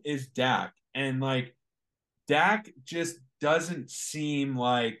problem is Dak, and like Dak just doesn't seem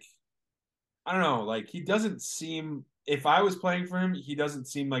like I don't know. Like he doesn't seem. If I was playing for him, he doesn't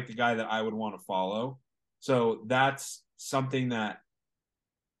seem like the guy that I would want to follow. So that's something that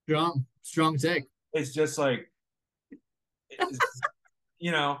Strong take. is just like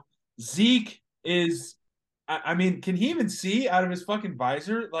you know, Zeke is. I mean, can he even see out of his fucking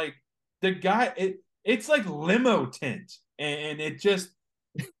visor? Like the guy, it's like limo tint, and it just,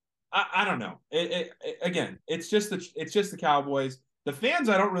 I don't know. Again, it's just the Cowboys. The fans,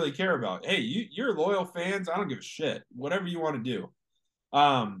 I don't really care about. Hey, you're loyal fans. I don't give a shit. Whatever you want to do.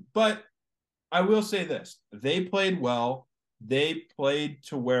 But I will say this: they played well. They played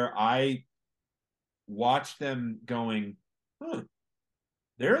to where I watched them going, huh,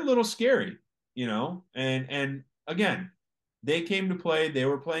 they're a little scary, and again, they came to play. They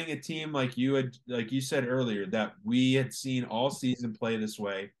were playing a team like you said earlier, that we had seen all season play this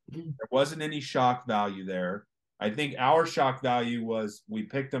way. There wasn't any shock value there. I think our shock value was we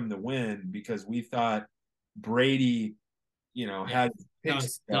picked them to win because we thought Brady, Yeah, had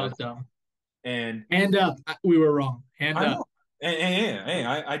picks that was dumb. and Hand up. We were wrong. Hand I up. know. Hey,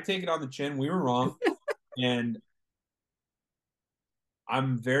 I take it on the chin. We were wrong, and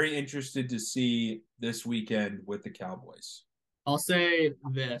I'm very interested to see this weekend with the Cowboys. I'll say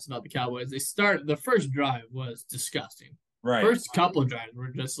this about the Cowboys. The first drive was disgusting. Right. First couple of drives were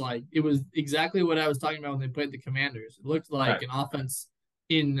just like it was exactly what I was talking about when they played the Commanders. It looked like Right. an offense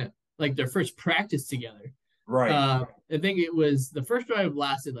in like their first practice together. Right. I think it was the first drive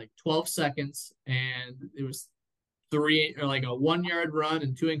lasted like 12 seconds, and it was three or like a 1 yard run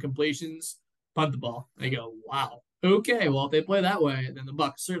and two incompletions, punt the ball. They go, wow, okay, well if they play that way, then the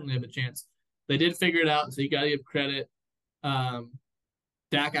Bucks certainly have a chance. They did figure it out, so you got to give credit. Um,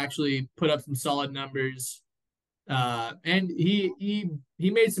 Dak actually put up some solid numbers, and he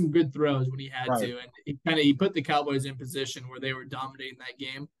made some good throws when he had Right. to, and he put the Cowboys in position where they were dominating that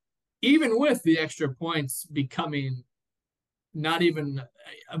game, even with the extra points becoming not even.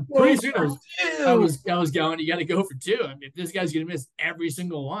 Go Pretty for soon I was I two. was I was going. You got to go for two. I mean, if this guy's gonna miss every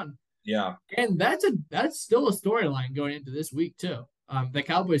single one, Yeah. and that's still a storyline going into this week too. The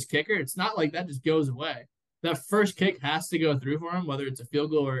Cowboys kicker, it's not like that just goes away. That first kick has to go through for him, whether it's a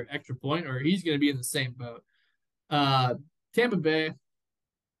field goal or extra point, or he's going to be in the same boat. Uh, Tampa Bay,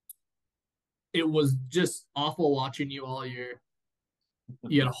 it was just awful watching you all year.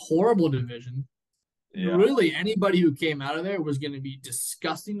 You had a horrible division. Yeah. really anybody who came out of there was going to be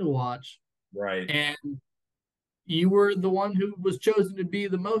disgusting to watch. Right. And you were the one who was chosen to be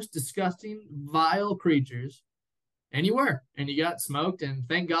the most disgusting, vile creatures. And you were. And you got smoked. And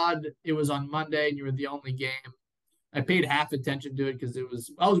thank God it was on Monday and you were the only game. I paid half attention to it because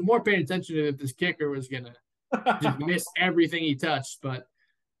I was more paying attention to if this kicker was going to just miss everything he touched. But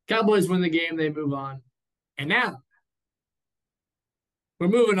Cowboys win the game, they move on. And now we're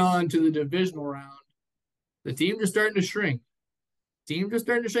moving on to the divisional round. The teams are starting to shrink. We're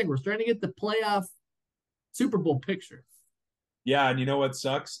starting to get the playoff Super Bowl picture. Yeah, and you know what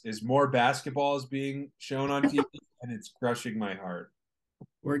sucks is more basketball is being shown on TV, and it's crushing my heart.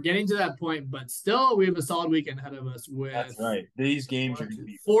 We're getting to that point, but still, we have a solid weekend ahead of us with That's right. These games are going to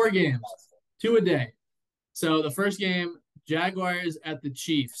be 4 games, 2 a day. So the first game, Jaguars at the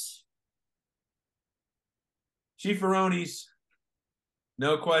Chiefs. Chieferonis,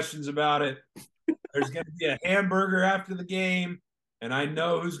 no questions about it. There's going to be a hamburger after the game, and I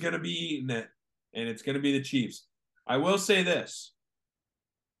know who's going to be eating it, and it's going to be the Chiefs. I will say this.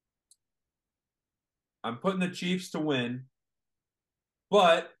 I'm putting the Chiefs to win,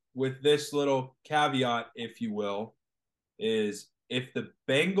 but with this little caveat, if you will, is if the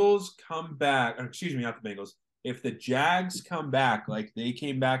Bengals come back, or excuse me, not the Bengals, if the Jags come back like they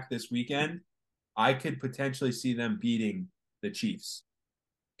came back this weekend, I could potentially see them beating the Chiefs.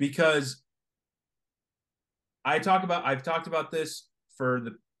 Because I've talked about this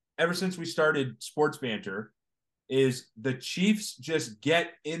ever since we started Sports Banter, is the Chiefs just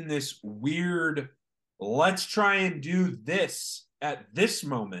get in this weird, let's try and do this at this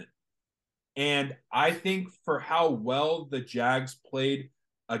moment. And I think for how well the Jags played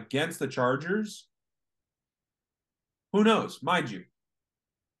against the Chargers, who knows? Mind you,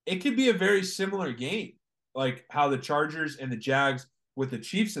 it could be a very similar game, like how the Chargers and the Jags with the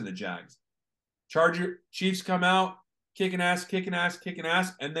Chiefs and the Jags. Chiefs come out, kicking ass,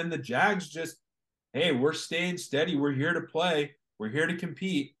 and then the Jags just, hey, we're staying steady. We're here to play. We're here to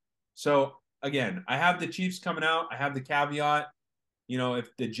compete. So again, I have the Chiefs coming out. I have the caveat.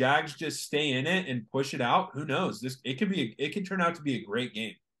 If the Jags just stay in it and push it out, who knows? It could turn out to be a great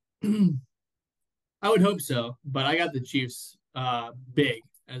game. I would hope so, but I got the Chiefs big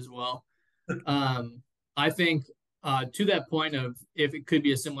as well. I think to that point of if it could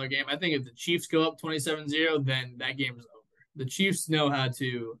be a similar game, I think if the Chiefs go up 27-0, then that game is over. The Chiefs know how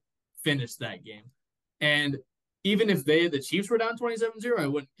to finish that game. And even if the Chiefs were down 27-0, I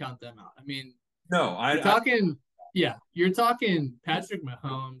wouldn't count them out. I mean, no, you're talking Patrick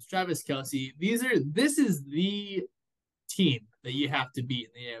Mahomes, Travis Kelce. This is the team that you have to beat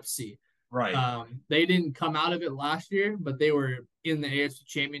in the AFC. Right. They didn't come out of it last year, but they were in the AFC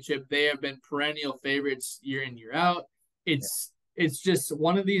Championship. They have been perennial favorites year in, year out. It's just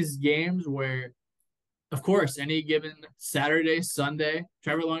one of these games where, of course, any given Saturday, Sunday,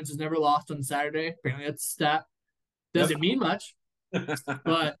 Trevor Lawrence has never lost on Saturday. Apparently that's a stat. Doesn't mean much,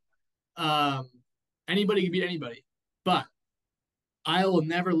 but anybody can beat anybody. But I will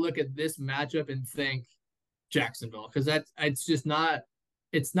never look at this matchup and think Jacksonville, because it's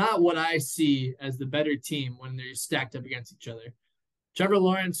not what I see as the better team when they're stacked up against each other. Trevor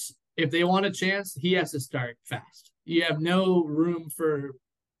Lawrence, if they want a chance, he has to start fast. You have no room for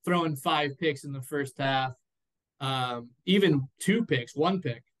throwing 5 picks in the first half, even 2 picks, 1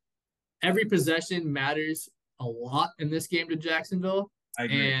 pick. Every possession matters a lot in this game to Jacksonville. I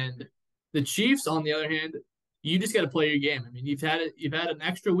agree. And the Chiefs, on the other hand, you just got to play your game. I mean, you've had an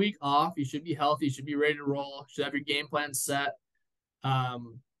extra week off. You should be healthy. You should be ready to roll. You should have your game plan set.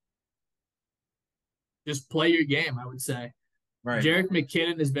 Just play your game, I would say. Right. Jerick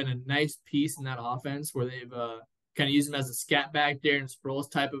McKinnon has been a nice piece in that offense where they've kind of used him as a scat back, Darren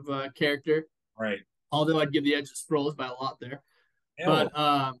Sproles type of character. Right. Although I'd give the edge to Sproles by a lot there. Yeah.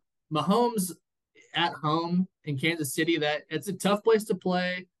 But Mahomes at home in Kansas City, it's a tough place to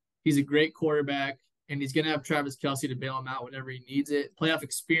play. He's a great quarterback, and he's going to have Travis Kelce to bail him out whenever he needs it. Playoff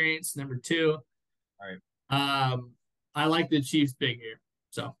experience, number 2. Right. I like the Chiefs big here.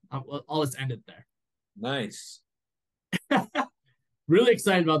 So I'll just end it there. Nice. Really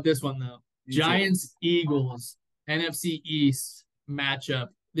excited about this one, though. Me Giants, Eagles, NFC East matchup.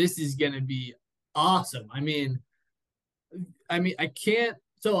 This is going to be awesome. I mean, I can't.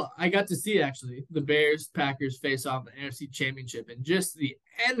 So I got to see, actually, the Bears, Packers face off in the NFC Championship, and just the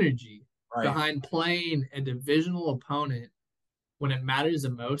energy behind playing a divisional opponent when it matters the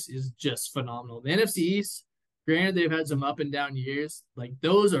most is just phenomenal. The NFC East, granted, they've had some up and down years. Like,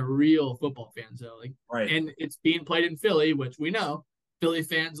 those are real football fans, though. And it's being played in Philly, which we know Philly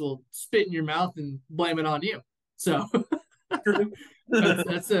fans will spit in your mouth and blame it on you. So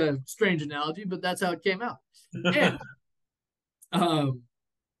That's a strange analogy, but that's how it came out. And um,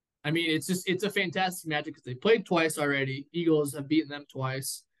 I mean, it's a fantastic matchup because they played twice already. Eagles have beaten them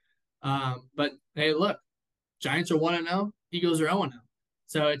twice. But hey, look, Giants are 1-0, Eagles are 0-0.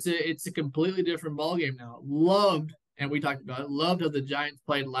 So it's a completely different ball game now. Loved, and we talked about it. Loved how the Giants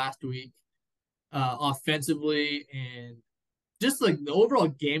played last week, offensively and just like the overall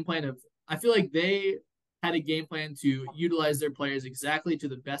game plan of. I feel like they had a game plan to utilize their players exactly to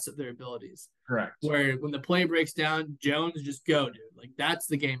the best of their abilities. Correct. Where when the play breaks down, Jones just go, dude. Like that's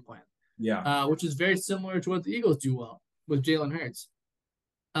the game plan. Yeah. Which is very similar to what the Eagles do well with Jalen Hurts.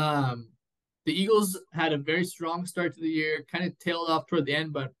 Um, the Eagles had a very strong start to the year, kind of tailed off toward the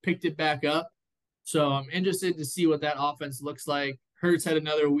end, but picked it back up. So I'm interested to see what that offense looks like. Hurts had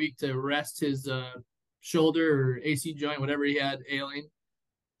another week to rest his shoulder or AC joint, whatever he had ailing.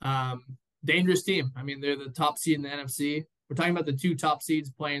 Um, Dangerous team. I mean, they're the top seed in the NFC. We're talking about the two top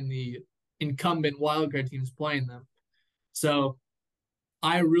seeds playing the incumbent wildcard teams playing them. So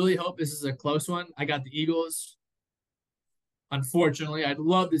I really hope this is a close one. I got the Eagles. Unfortunately, I'd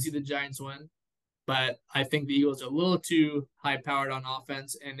love to see the Giants win, but I think the Eagles are a little too high powered on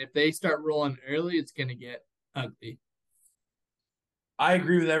offense. And if they start rolling early, it's going to get ugly. I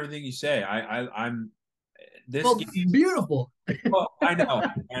agree with everything you say. I'm this well, game, beautiful. well, I know,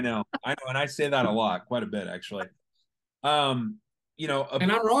 and I say that a lot, quite a bit actually. You know, and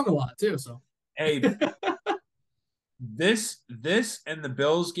I'm wrong a lot too. So hey, this and the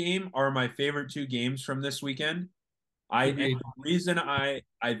Bills game are my favorite two games from this weekend. And the reason I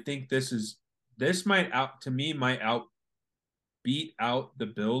think this might out beat out the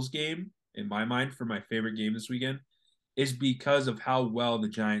Bills game in my mind for my favorite game this weekend is because of how well the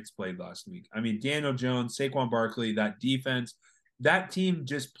Giants played last week. I mean, Daniel Jones, Saquon Barkley, that defense, that team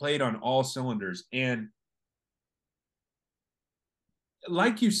just played on all cylinders. And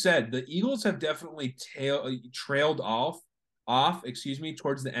like you said, the Eagles have definitely trailed off,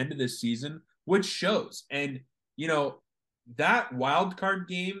 towards the end of this season, which shows. And you know, that wild card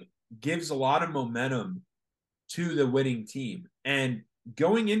game gives a lot of momentum to the winning team. And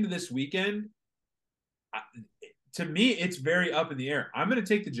going into this weekend, to me, it's very up in the air. I'm going to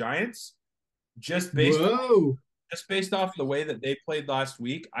take the Giants just based off the way that they played last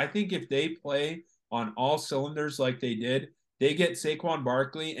week. I think if they play on all cylinders like they did, they get Saquon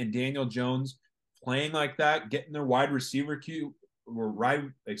Barkley and Daniel Jones playing like that, getting their wide receiver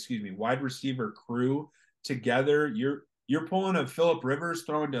crew together. You're pulling a Phillip Rivers,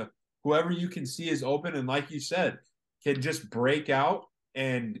 throwing to whoever you can see is open, and like you said, can just break out.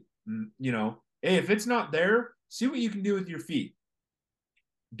 And hey, if it's not there, see what you can do with your feet.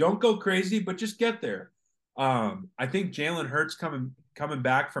 Don't go crazy, but just get there. I think Jalen Hurts coming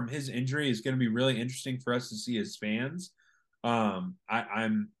back from his injury is going to be really interesting for us to see as fans. I'm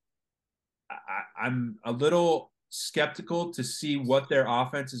a little skeptical to see what their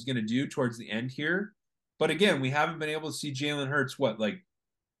offense is going to do towards the end here. But again, we haven't been able to see Jalen Hurts, like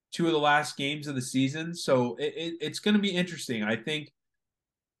 2 of the last games of the season. So it's going to be interesting. I think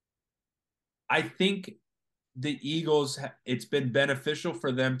the Eagles, it's been beneficial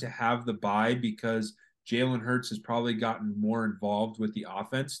for them to have the bye because Jalen Hurts has probably gotten more involved with the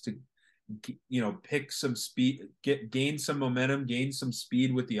offense to, pick some speed, gain some momentum, gain some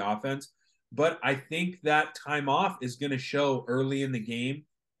speed with the offense. But I think that time off is going to show early in the game,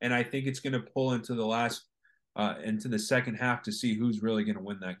 and I think it's going to pull into the second half to see who's really going to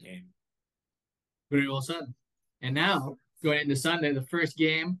win that game. Very well said. And now going into Sunday, the first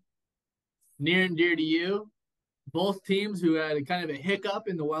game, near and dear to you. Both teams who had a kind of a hiccup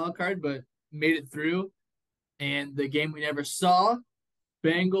in the wild card, but made it through. And the game we never saw,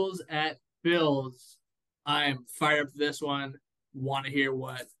 Bengals at Bills. I'm fired up for this one. Want to hear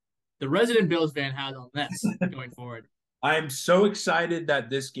what the resident Bills fan has on this going forward. I'm so excited that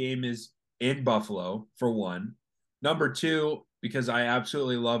this game is in Buffalo, for one. Number two, because I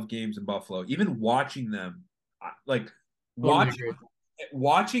absolutely love games in Buffalo. Even watching them,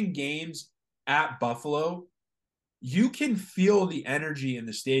 watching games at Buffalo, you can feel the energy in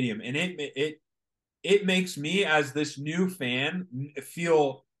the stadium, and it makes me, as this new fan,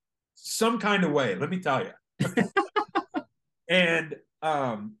 feel some kind of way. Let me tell you. And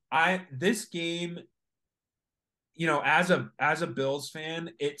this game, as a Bills fan,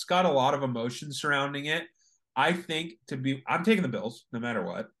 it's got a lot of emotion surrounding it. I think I'm taking the Bills no matter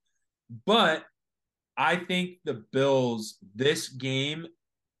what, but I think the Bills, this game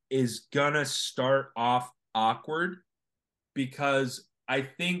is gonna start off awkward because I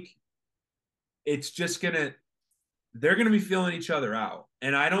think it's just they're gonna be feeling each other out.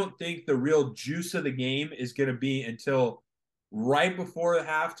 And I don't think the real juice of the game is gonna be until right before the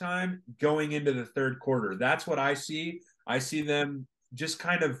halftime going into the third quarter. That's what I see. I see them just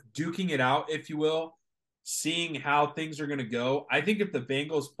kind of duking it out, if you will, seeing how things are going to go. I think if the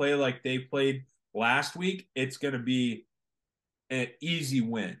Bengals play like they played last week, it's going to be an easy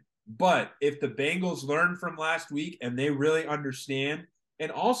win. But if the Bengals learn from last week and they really understand,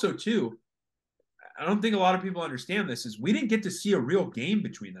 and also, too, I don't think a lot of people understand this, is we didn't get to see a real game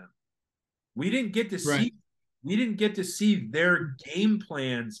between them. We didn't get to Right. see we didn't get to see their game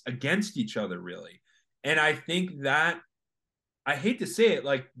plans against each other really. And I think that I hate to say it,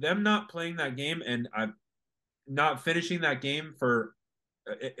 like them not playing that game and I'm not finishing that game for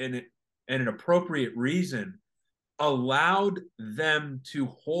an appropriate reason allowed them to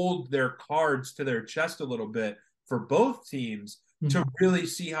hold their cards to their chest a little bit for both teams to really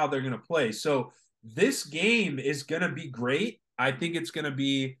see how they're going to play. So this game is going to be great. I think it's going to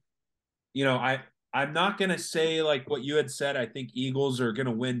be, I'm not going to say like what you had said. I think Eagles are going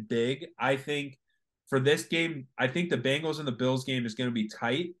to win big. I think for this game, I think the Bengals and the Bills game is going to be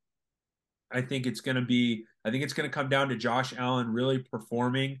tight. I think it's going to come down to Josh Allen really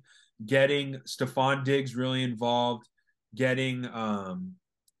performing, getting Stephon Diggs really involved, getting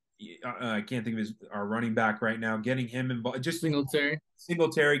I can't think of our running back right now, getting him involved, just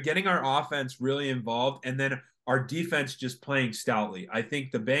Singletary, getting our offense really involved, and then our defense just playing stoutly. I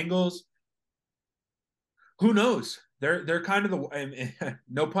think the Bengals, who knows? They're kind of the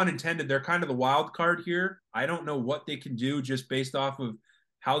no pun intended. They're kind of the wild card here. I don't know what they can do just based off of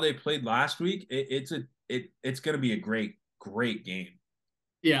how they played last week. It's going to be a great game.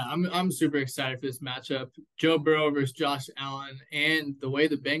 Yeah, I'm super excited for this matchup. Joe Burrow versus Josh Allen, and the way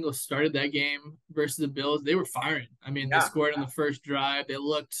the Bengals started that game versus the Bills, they were firing. I mean, they scored on the first drive. They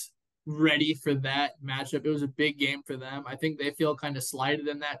looked ready for that matchup. It was a big game for them. I think they feel kind of slighted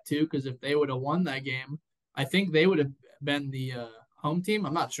in that too, because if they would have won that game, I think they would have been the home team.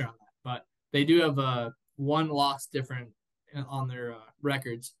 I'm not sure on that, but they do have a one loss different on their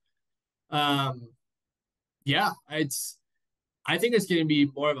records. Yeah, I think it's going to be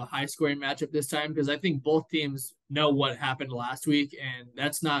more of a high scoring matchup this time because I think both teams know what happened last week, and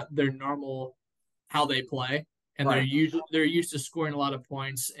that's not their normal how they play. And right. they're used to scoring a lot of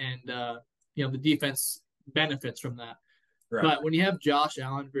points, and the defense benefits from that. Right. But when you have Josh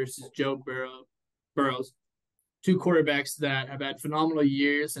Allen versus Joe Burrows, two quarterbacks that have had phenomenal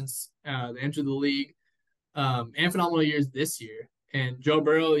years since they entered the league, and phenomenal years this year. And Joe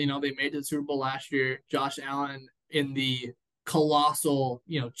Burrow, they made it to the Super Bowl last year. Josh Allen in the colossal,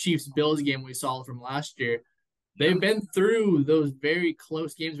 Chiefs Bills game we saw from last year. They've been through those very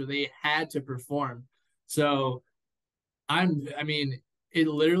close games where they had to perform. So it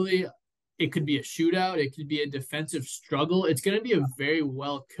could be a shootout. It could be a defensive struggle. It's going to be a very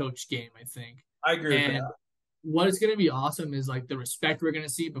well coached game, I think. I agree with that. What is going to be awesome is like the respect we're going to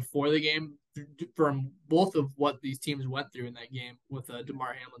see before the game from both of what these teams went through in that game with a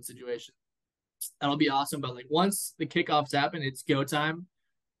DeMar Hamlin situation. That'll be awesome. But like once the kickoffs happen, it's go time.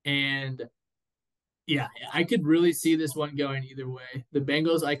 And yeah, I could really see this one going either way. The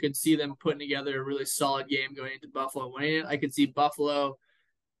Bengals, I could see them putting together a really solid game going into Buffalo and winning it. I could see Buffalo,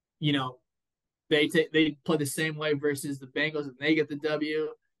 they play the same way versus the Bengals and they get the W.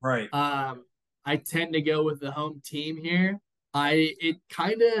 Right. I tend to go with the home team here. I'm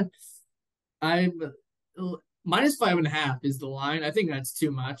 -5.5 is the line. I think that's too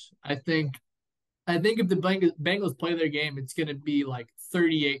much. I think if the Bengals play their game, it's going to be like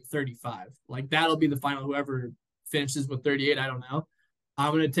 38-35. Like that'll be the final. Whoever finishes with 38, I don't know.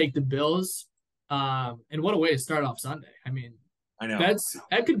 I'm going to take the Bills. And what a way to start off Sunday. I mean, I know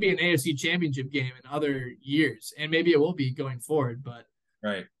that could be an AFC Championship game in other years, and maybe it will be going forward. But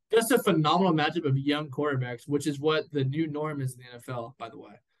right, just a phenomenal matchup of young quarterbacks, which is what the new norm is in the NFL. By the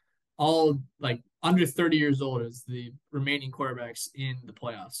way, all like under 30 years old is the remaining quarterbacks in the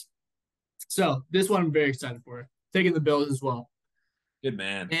playoffs. So this one I'm very excited for. Taking the Bills as well. Good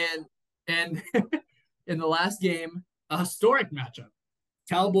man. And in the last game, a historic matchup.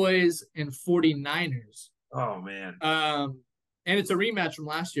 Cowboys and 49ers. Oh, man. And it's a rematch from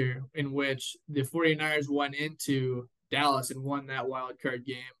last year in which the 49ers went into Dallas and won that wild card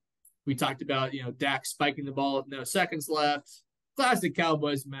game. We talked about, Dak spiking the ball with no seconds left. Classic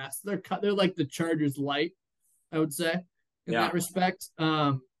Cowboys mess. They're like the Chargers light, I would say, in that respect.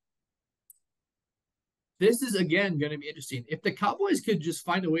 This is, again, going to be interesting. If the Cowboys could just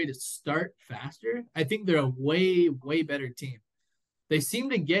find a way to start faster, I think they're a way, way better team. They seem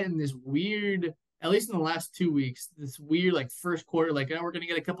to get in this weird, at least in the last 2 weeks, this weird, like, first quarter, like, we're going to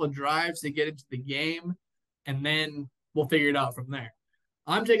get a couple of drives to get into the game, and then we'll figure it out from there.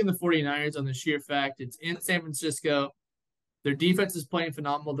 I'm taking the 49ers on the sheer fact it's in San Francisco. Their defense is playing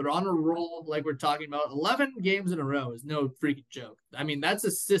phenomenal. They're on a roll, like we're talking about. 11 games in a row is no freaking joke. I mean, that's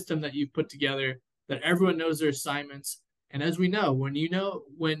a system that you've put together that everyone knows their assignments. And as we know, when you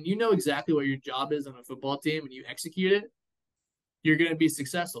know exactly what your job is on a football team and you execute it, you're going to be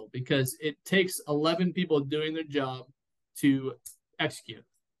successful because it takes 11 people doing their job to execute,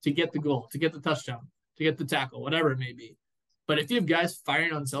 to get the goal, to get the touchdown, to get the tackle, whatever it may be. But if you have guys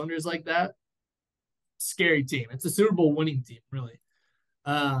firing on cylinders like that, scary team. It's a Super Bowl winning team, really.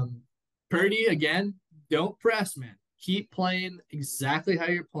 Um, Purdy, again, don't press, man. Keep playing exactly how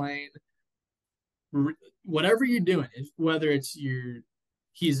you're playing. Whatever you're doing, whether it's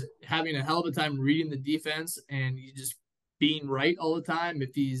he's having a hell of a time reading the defense and you just being right all the time.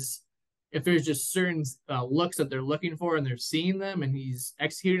 If there's just certain looks that they're looking for and they're seeing them and he's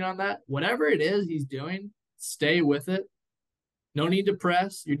executing on that, whatever it is he's doing, stay with it. No need to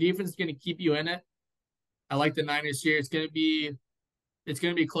press. Your defense is going to keep you in it. I like the Niners here. It's going to be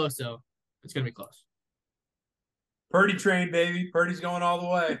close though. It's going to be close. Purdy train, baby. Purdy's going all the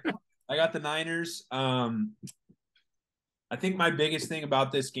way. I got the Niners. I think my biggest thing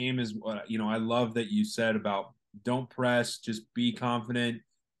about this game is, I love that you said about don't press, just be confident,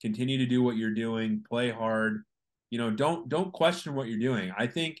 continue to do what you're doing, play hard. Don't question what you're doing. I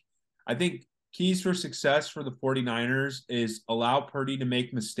think keys for success for the 49ers is allow Purdy to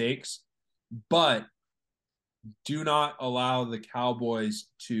make mistakes, but do not allow the Cowboys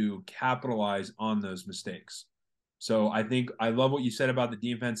to capitalize on those mistakes. So I love what you said about the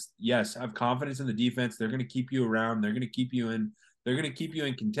defense. Yes, have confidence in the defense. They're going to keep you around. They're going to keep you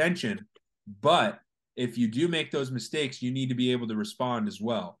in contention. But if you do make those mistakes, you need to be able to respond as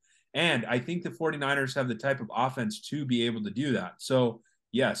well. And I think the 49ers have the type of offense to be able to do that. So,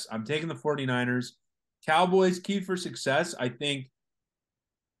 yes, I'm taking the 49ers. Cowboys, key for success, I think,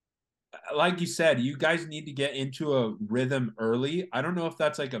 like you said, you guys need to get into a rhythm early. I don't know if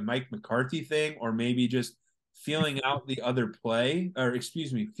that's like a Mike McCarthy thing or maybe just feeling out the other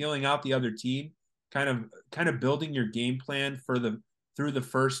feeling out the other team, kind of building your game plan through the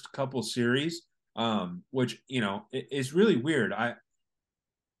first couple series, which is really weird.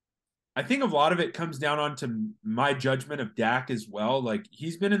 I think a lot of it comes down onto my judgment of Dak as well. Like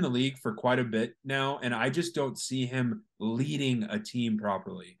he's been in the league for quite a bit now, and I just don't see him leading a team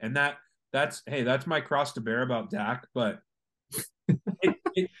properly. And that's my cross to bear about Dak, but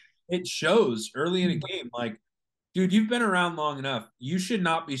it shows early in a game. Like, dude, you've been around long enough. You should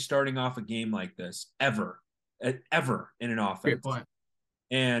not be starting off a game like this ever in an offense. Great point.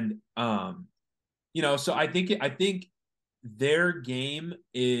 And so I think their game,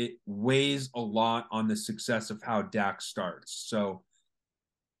 it weighs a lot on the success of how Dak starts. So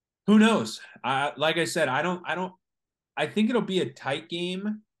who knows? Like I said, I think it'll be a tight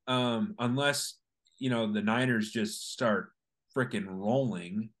game, unless the Niners just start freaking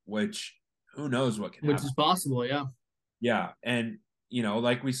rolling, which who knows what can happen. Which is possible, yeah. Yeah, and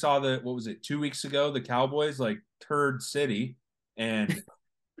like we saw what was it, 2 weeks ago, the Cowboys, like turd city, and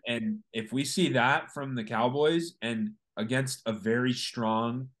if we see that from the Cowboys and against a very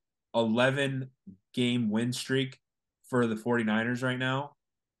strong 11 game win streak for the 49ers right now,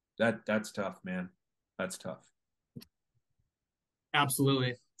 that's tough, man. That's tough.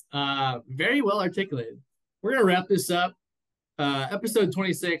 Absolutely. Very well articulated. We're going to wrap this up. Episode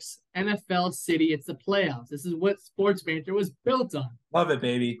 26, NFL City. It's the playoffs. This is what Sports Banter was built on. Love it,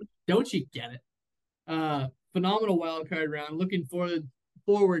 baby. Don't you get it? Phenomenal wild card round. Looking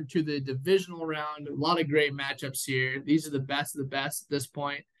forward to the divisional round. A lot of great matchups here. These are the best of the best at this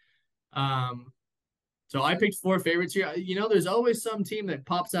point. So I picked 4 favorites here. There's always some team that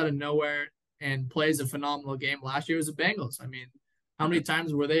pops out of nowhere and plays a phenomenal game. Last year was the Bengals. I mean, how many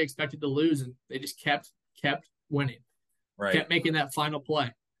times were they expected to lose and they just kept winning? Right. Kept making that final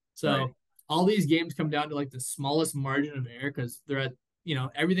play. So all these games come down to like the smallest margin of error because they're at,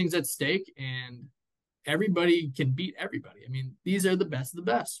 everything's at stake and everybody can beat everybody. I mean, these are the best of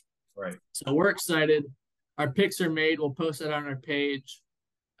the best. Right. So we're excited. Our picks are made. We'll post that on our page.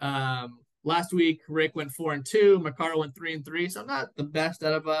 Last week, Rick went 4-2. Makara went 3-3. So not the best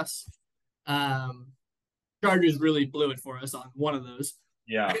out of us. Chargers really blew it for us on one of those.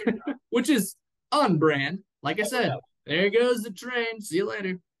 Yeah. Which is on brand. Like I said, there goes the train. See you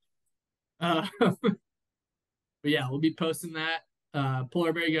later. But yeah, we'll be posting that.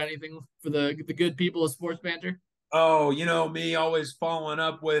 Polar Bear, you got anything for the good people of Sports Banter? Oh, me always following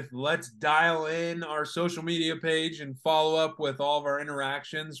up with let's dial in our social media page and follow up with all of our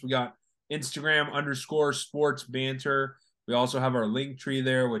interactions. We got Instagram _sports banter. We also have our link tree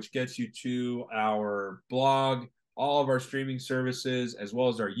there, which gets you to our blog, all of our streaming services, as well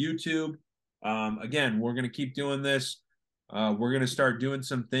as our YouTube. Again, we're going to keep doing this. We're going to start doing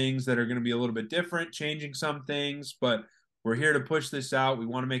some things that are going to be a little bit different, changing some things, but we're here to push this out. We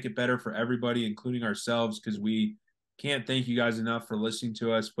want to make it better for everybody, including ourselves, because we can't thank you guys enough for listening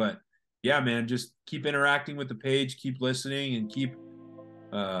to us. But yeah, man, just keep interacting with the page, keep listening, and keep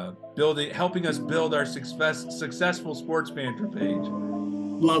helping us build our successful sports banter page.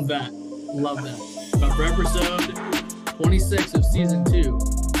 Love that. But for episode 26 of season 2,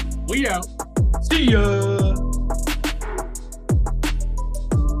 we out. See ya.